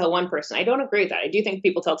experience, they're going to tell one person. I don't agree with that. I do think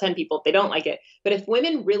people tell 10 people if they don't like it. But if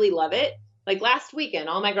women really love it, last weekend,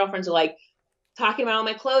 all my girlfriends are like, talking about all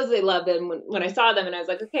my clothes they loved them when I saw them. And I was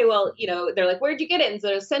like, okay, well, they're like, where'd you get it? And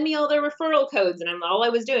so send me all their referral codes. And all I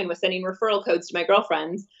was doing was sending referral codes to my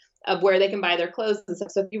girlfriends of where they can buy their clothes and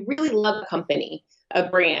stuff. So if you really love a company, a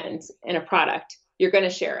brand, and a product, you're going to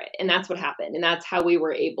share it. And that's what happened. And that's how we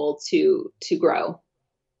were able to grow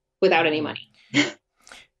without any money.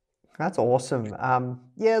 That's awesome.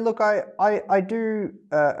 Yeah, look, I do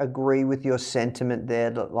agree with your sentiment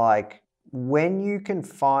there that like when you can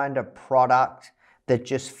find a product that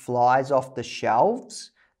just flies off the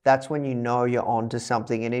shelves, that's when you know you're onto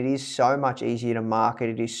something. And it is so much easier to market.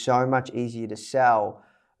 It is so much easier to sell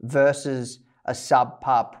versus a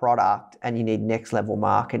subpar product and you need next level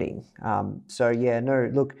marketing. So yeah, no,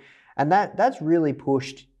 look, and that's really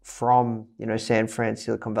pushed from, San Fran,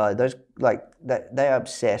 Silicon Valley. Those they're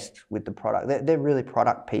obsessed with the product. They're really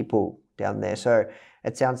product people down there. So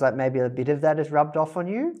it sounds like maybe a bit of that has rubbed off on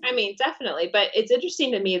you. I mean, definitely. But it's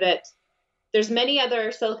interesting to me that there's many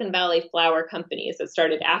other Silicon Valley flower companies that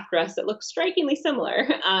started after us that look strikingly similar.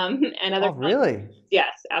 And other really?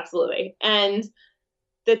 Yes, absolutely. And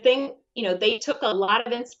the thing, they took a lot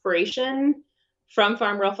of inspiration from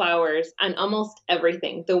Farm Girl Flowers on almost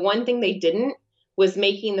everything. The one thing they didn't was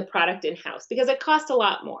making the product in-house because it cost a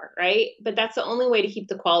lot more, right? But that's the only way to keep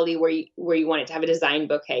the quality where you want it to have a design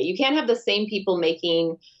bouquet. You can't have the same people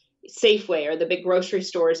making Safeway or the big grocery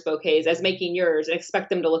stores bouquets as making yours and expect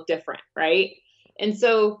them to look different, right? And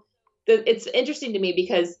so it's interesting to me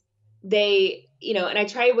because they, and I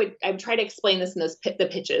try to explain this in the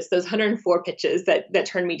pitches, those 104 pitches that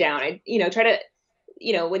turned me down. I try to,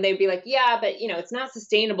 when they'd be like, yeah, but it's not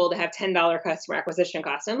sustainable to have $10 customer acquisition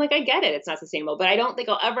cost. And I'm like, I get it. It's not sustainable, but I don't think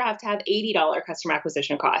I'll ever have to have $80 customer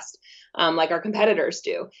acquisition cost like our competitors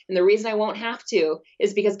do. And the reason I won't have to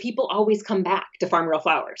is because people always come back to Farm Girl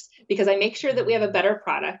Flowers because I make sure that we have a better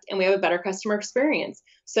product and we have a better customer experience.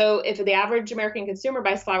 So if the average American consumer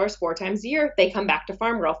buys flowers 4 times a year, they come back to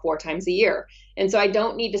Farm Girl 4 times a year. And so I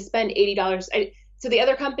don't need to spend $80. So the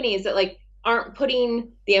other companies that aren't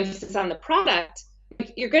putting the emphasis on the product,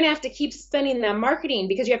 you're going to have to keep spending on marketing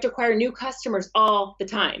because you have to acquire new customers all the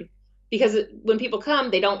time. Because when people come,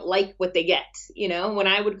 they don't like what they get. When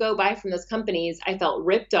I would go buy from those companies, I felt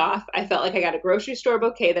ripped off. I felt like I got a grocery store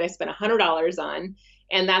bouquet that I spent $100 on.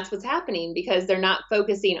 And that's what's happening because they're not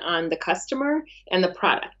focusing on the customer and the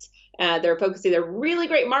product. They're really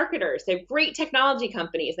great marketers. They have great technology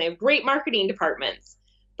companies. They have great marketing departments.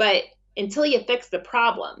 But until you fix the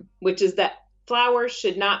problem, which is that flowers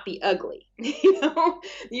should not be ugly.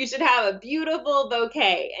 You should have a beautiful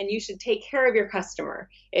bouquet and you should take care of your customer.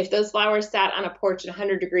 If those flowers sat on a porch in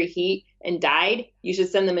 100-degree heat and died, you should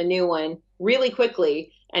send them a new one really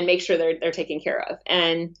quickly and make sure they're taken care of.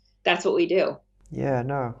 And that's what we do. Yeah,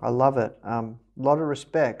 no, I love it. A lot of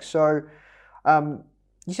respect. So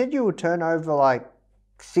you said you will turn over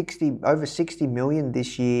over 60 million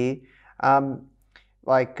this year, and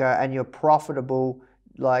you're profitable.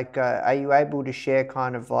 Are you able to share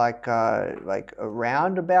kind of like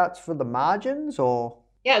roundabouts for the margins or?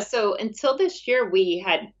 Yeah. So until this year, we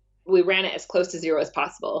ran it as close to zero as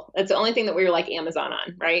possible. That's the only thing that we were like Amazon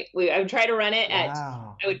on, right? I would try to run it at,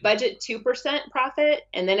 I would budget 2% profit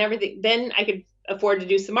and then I could afford to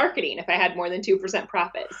do some marketing if I had more than 2%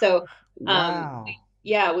 profit. So,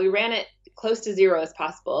 we ran it close to zero as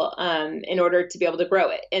possible, in order to be able to grow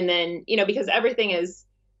it. And then, because everything is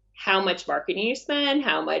how much marketing you spend,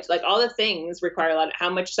 how much, all the things require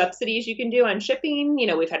how much subsidies you can do on shipping.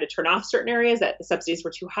 We've had to turn off certain areas that the subsidies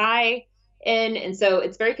were too high in. And so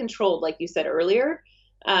it's very controlled, like you said earlier.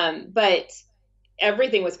 But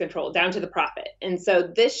everything was controlled down to the profit. And so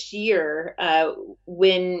this year,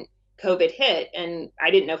 when COVID hit, and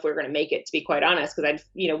I didn't know if we were going to make it, to be quite honest, because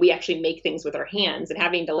we actually make things with our hands, and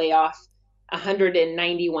having to lay off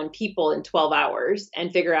 191 people in 12 hours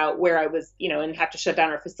and figure out where I was, and have to shut down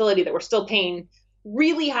our facility that we're still paying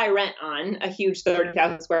really high rent on, a huge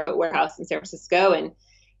 30,000 square foot warehouse in San Francisco, and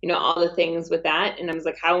all the things with that. And I was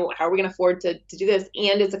like, how are we going to afford to do this?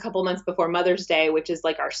 And it's a couple months before Mother's Day, which is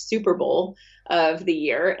like our Super Bowl of the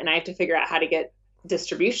year, and I have to figure out how to get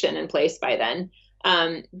distribution in place by then.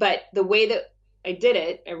 But the way that I did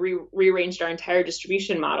it, I rearranged our entire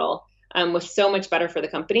distribution model, was so much better for the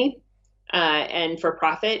company. And for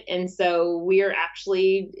profit. And so we are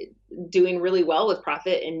actually doing really well with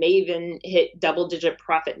profit and may even hit double-digit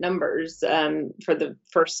profit numbers for the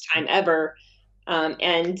first time ever.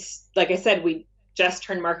 And like I said, we just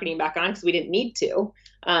turned marketing back on because we didn't need to,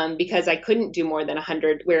 because I couldn't do more than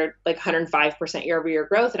 100. We're like 105% year-over-year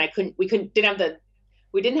growth, and we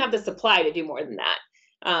didn't have the supply to do more than that.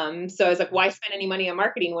 So I was like, why spend any money on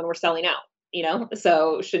marketing when we're selling out?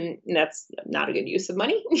 so that's not a good use of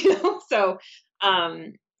money, So,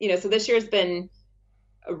 so this year's been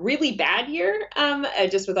a really bad year,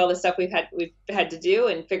 just with all the stuff we've had to do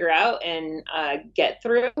and figure out and get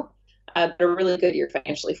through, but a really good year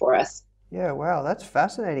financially for us. Yeah, wow, that's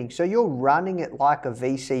fascinating. So you're running it like a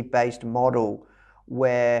VC-based model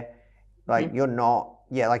where like you're not,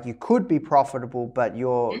 like you could be profitable, but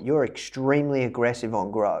you're extremely aggressive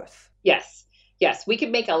on growth. Yes, we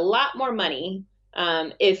could make a lot more money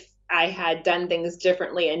if I had done things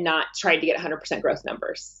differently and not tried to get 100% growth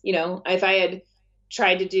numbers. If I had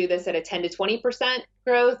tried to do this at a 10 to 20%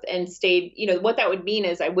 growth and stayed, what that would mean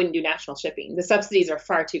is I wouldn't do national shipping. The subsidies are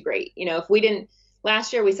far too great. If we didn't,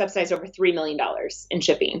 last year we subsidized over $3 million in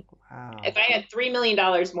shipping. Wow. If I had $3 million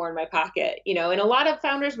more in my pocket, and a lot of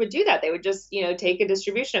founders would do that. They would just, take a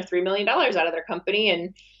distribution of $3 million out of their company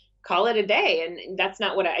and call it a day. And that's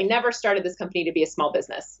not what I never started this company to be a small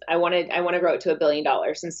business. I want to grow it to $1 billion.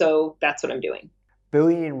 And so that's what I'm doing.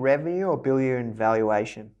 Billion in revenue or billion in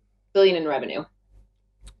valuation? Billion in revenue.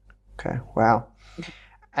 Okay. Wow.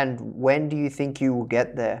 And when do you think you will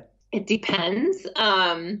get there? It depends.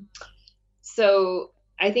 So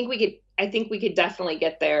I think we could definitely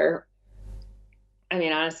get there. I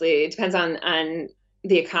mean, honestly, it depends on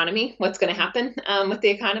the economy, what's going to happen with the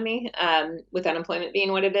economy, with unemployment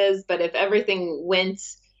being what it is. But if everything went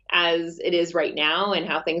as it is right now and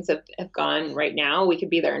how things have gone right now, we could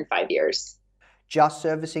be there in 5 years. Just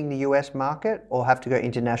servicing the US market or have to go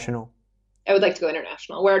international? I would like to go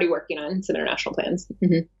international. We're already working on some international plans.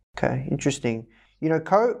 Mm-hmm. Okay, interesting.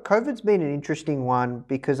 COVID's been an interesting one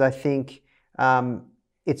because I think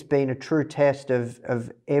it's been a true test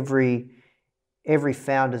of every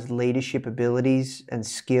founder's leadership abilities and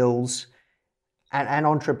skills and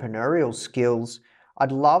entrepreneurial skills.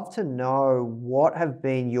 I'd love to know what have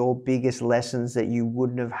been your biggest lessons that you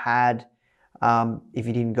wouldn't have had if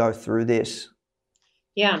you didn't go through this.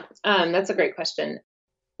 Yeah, that's a great question.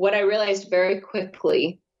 What I realized very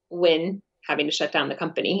quickly when having to shut down the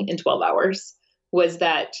company in 12 hours was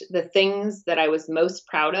that the things that I was most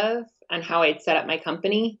proud of on how I'd set up my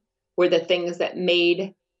company were the things that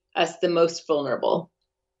made us the most vulnerable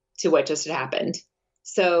to what just had happened.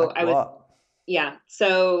 So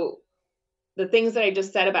So the things that I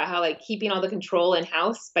just said about how keeping all the control in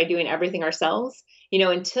house by doing everything ourselves,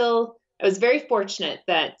 until I was very fortunate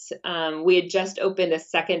that we had just opened a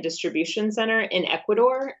second distribution center in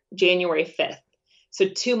Ecuador, January 5th. So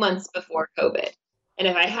 2 months before COVID. And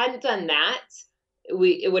if I hadn't done that,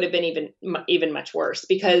 it would have been even much worse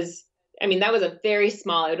because that was a very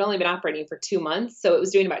small, it had only been operating for 2 months. So it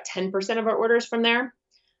was doing about 10% of our orders from there.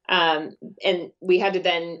 And we had to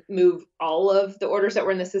then move all of the orders that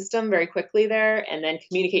were in the system very quickly there and then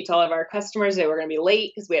communicate to all of our customers they were going to be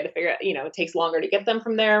late because we had to figure out, it takes longer to get them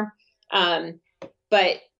from there.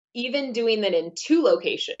 But even doing that in 2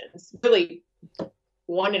 locations, really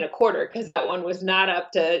 1 1/4, because that one was not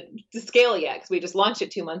up to scale yet because we just launched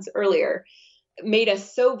it 2 months earlier, made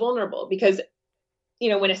us so vulnerable because,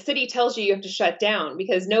 when a city tells you have to shut down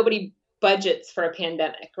because nobody budgets for a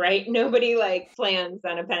pandemic, right? Nobody plans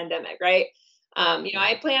on a pandemic, right?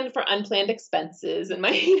 I planned for unplanned expenses and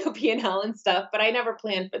my P&L and stuff, but I never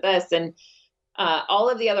planned for this. And all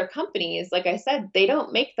of the other companies, like I said, they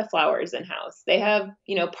don't make the flowers in-house. They have,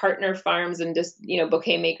 partner farms and just,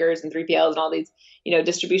 bouquet makers and 3PLs and all these,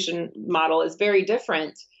 distribution model is very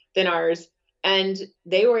different than ours. And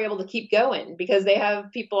they were able to keep going because they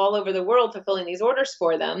have people all over the world fulfilling these orders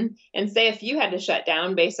for them. And say if you had to shut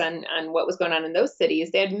down based on what was going on in those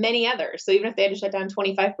cities, they had many others. So even if they had to shut down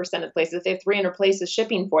 25% of places, if they have 300 places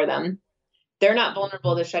shipping for them, they're not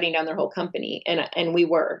vulnerable to shutting down their whole company. And we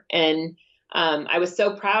were. And I was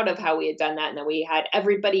so proud of how we had done that, and that we had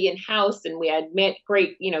everybody in house, and we had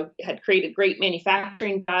had created great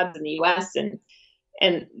manufacturing jobs in the U.S.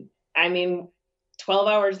 And 12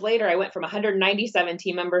 hours later, I went from 197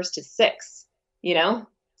 team members to 6.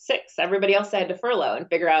 6. Everybody else I had to furlough and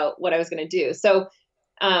figure out what I was going to do. So,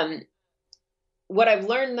 what I've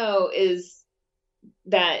learned though is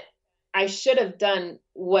that I should have done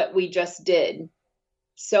what we just did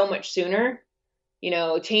so much sooner.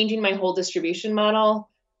 Changing my whole distribution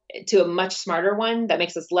model to a much smarter one that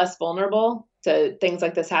makes us less vulnerable to things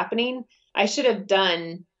like this happening. I should have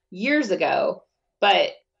done years ago,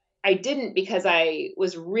 but I didn't because I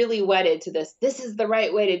was really wedded to this. This is the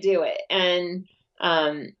right way to do it. And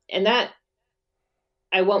that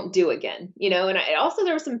I won't do again, and also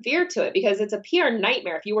there was some fear to it because it's a PR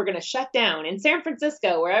nightmare. If you were going to shut down in San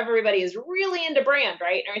Francisco where everybody is really into brand,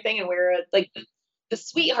 right? And everything. And we're the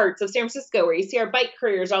sweethearts of San Francisco where you see our bike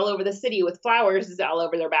couriers all over the city with flowers all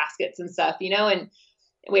over their baskets and stuff, and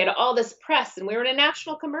we had all this press, and we were in a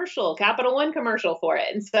national commercial, Capital One commercial for it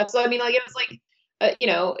and stuff. So, I mean, like, it was like,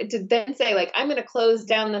 to then say, like, I'm going to close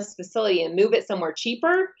down this facility and move it somewhere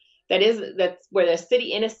cheaper. That's where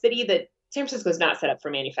in a city that San Francisco is not set up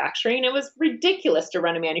for manufacturing. It was ridiculous to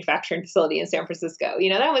run a manufacturing facility in San Francisco.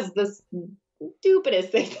 That was the stupidest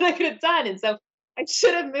thing that I could have done. And so I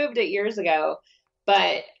should have moved it years ago.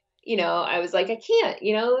 But, I was like, I can't,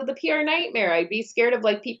 the PR nightmare. I'd be scared of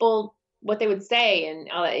like people, what they would say and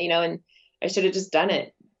all that, and I should have just done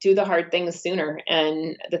it. Do the hard things sooner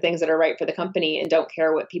and the things that are right for the company, and don't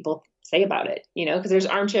care what people say about it, because there's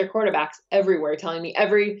armchair quarterbacks everywhere telling me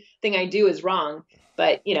everything I do is wrong.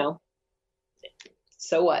 But,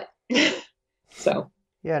 so what? So.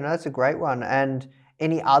 Yeah, no, that's a great one. And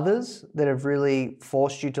any others that have really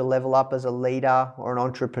forced you to level up as a leader or an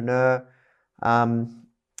entrepreneur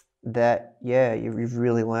that, you've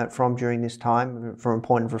really learnt from during this time from a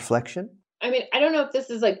point of reflection? I mean, I don't know if this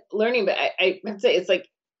is like learning, but I have to say it's like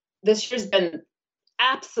this year's been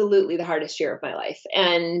absolutely the hardest year of my life.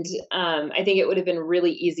 And I think it would have been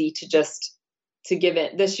really easy to give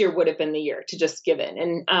in. This year would have been the year to just give in.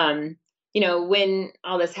 And, when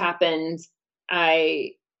all this happened,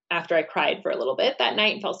 after I cried for a little bit that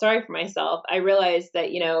night and felt sorry for myself, I realized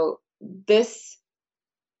that,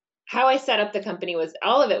 how I set up the company was,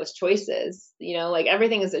 all of it was choices, like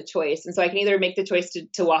everything is a choice. And so I can either make the choice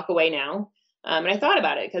to walk away now. And I thought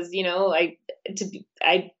about it because,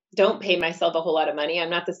 I don't pay myself a whole lot of money. I'm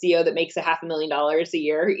not the CEO that makes $500,000 a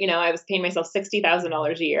year. I was paying myself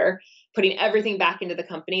 $60,000 a year, putting everything back into the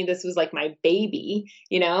company. This was like my baby,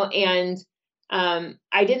 and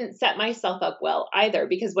I didn't set myself up well either,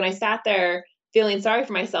 because when I sat there feeling sorry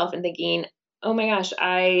for myself and thinking, oh my gosh,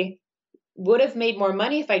 I would have made more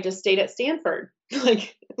money if I just stayed at Stanford,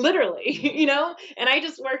 like literally, and I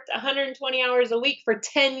just worked 120 hours a week for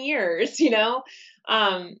 10 years,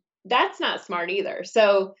 that's not smart either.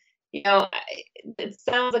 So, it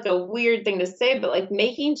sounds like a weird thing to say, but like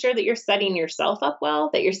making sure that you're setting yourself up well,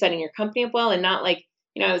 that you're setting your company up well, and not like,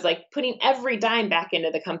 I was like putting every dime back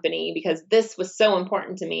into the company because this was so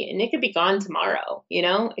important to me, and it could be gone tomorrow,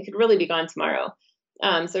 it could really be gone tomorrow.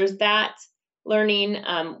 So there's that learning.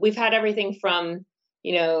 We've had everything from,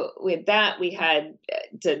 with that, we had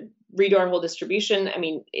to redo our whole distribution. I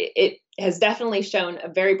mean, it has definitely shown a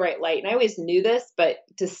very bright light. And I always knew this, but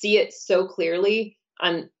to see it so clearly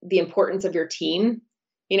on the importance of your team,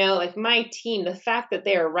 like my team, the fact that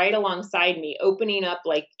they are right alongside me, opening up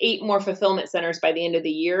like 8 more fulfillment centers by the end of the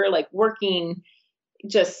year, like working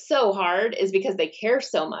just so hard, is because they care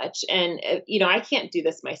so much. And, I can't do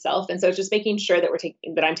this myself. And so it's just making sure that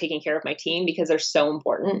that I'm taking care of my team, because they're so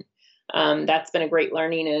important. That's been a great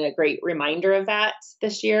learning and a great reminder of that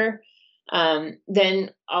this year. Then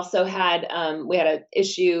also we had an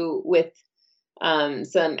issue with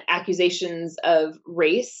some accusations of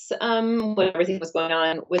race when everything was going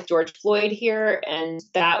on with George Floyd here. And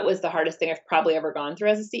that was the hardest thing I've probably ever gone through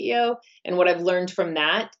as a CEO. And what I've learned from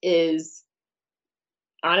that is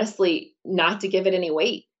honestly not to give it any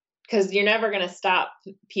weight, because you're never going to stop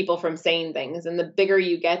people from saying things. And the bigger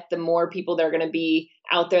you get, the more people there are going to be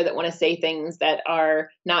out there that want to say things that are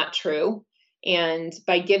not true. And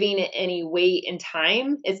by giving it any weight and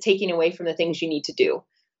time, it's taking away from the things you need to do.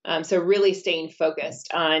 So really staying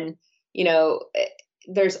focused on,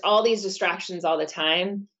 there's all these distractions all the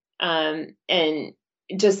time, and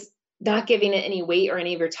just not giving it any weight or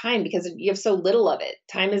any of your time, because you have so little of it.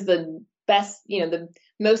 Time is the best, the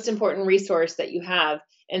most important resource that you have.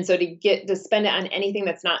 And so to spend it on anything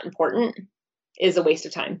that's not important is a waste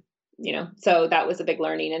of time, so that was a big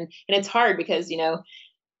learning. And it's hard because,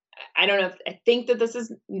 I don't know I think that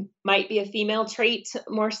this might be a female trait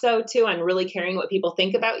more so too, on really caring what people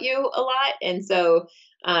think about you a lot. And so,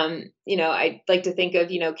 I like to think of,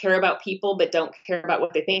 care about people, but don't care about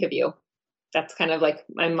what they think of you. That's kind of like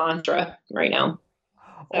my mantra right now.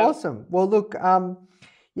 So. Awesome. Well, look, we'll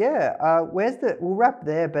wrap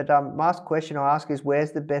there, but last question I'll ask is,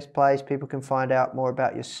 where's the best place people can find out more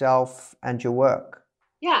about yourself and your work?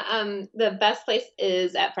 Yeah. The best place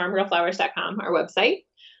is at farmgirlflowers.com, our website.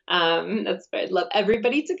 That's where I'd love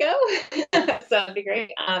everybody to go. So that'd be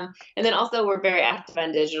great. And then also we're very active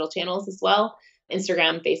on digital channels as well,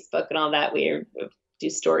 Instagram, Facebook, and all that. We do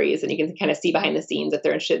stories, and you can kind of see behind the scenes if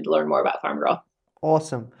they're interested to learn more about Farm Girl.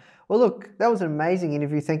 Awesome. Well, look, that was an amazing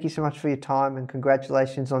interview. Thank you so much for your time, and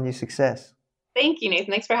congratulations on your success. Thank you,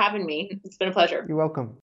 Nathan. Thanks for having me. It's been a pleasure. You're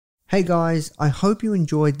welcome. Hey guys, I hope you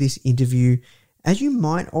enjoyed this interview. As you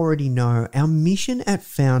might already know, our mission at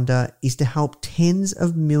Foundr is to help tens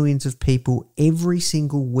of millions of people every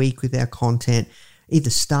single week with our content, either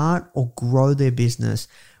start or grow their business.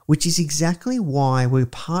 which is exactly why we're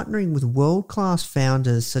partnering with world-class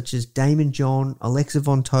founders such as Damon John, Alexa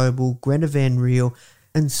Von Tobel, Greta Van Riel,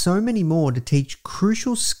 and so many more to teach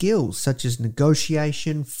crucial skills such as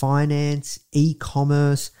negotiation, finance,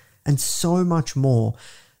 e-commerce, and so much more.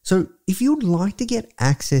 So if you'd like to get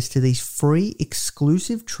access to these free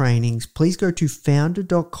exclusive trainings, please go to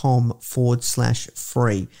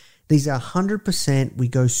foundr.com/free. These are 100%. We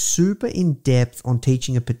go super in depth on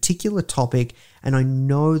teaching a particular topic, and I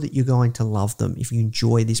know that you're going to love them if you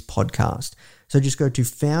enjoy this podcast. So just go to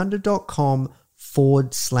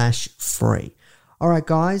foundr.com/free. All right,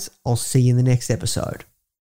 guys, I'll see you in the next episode.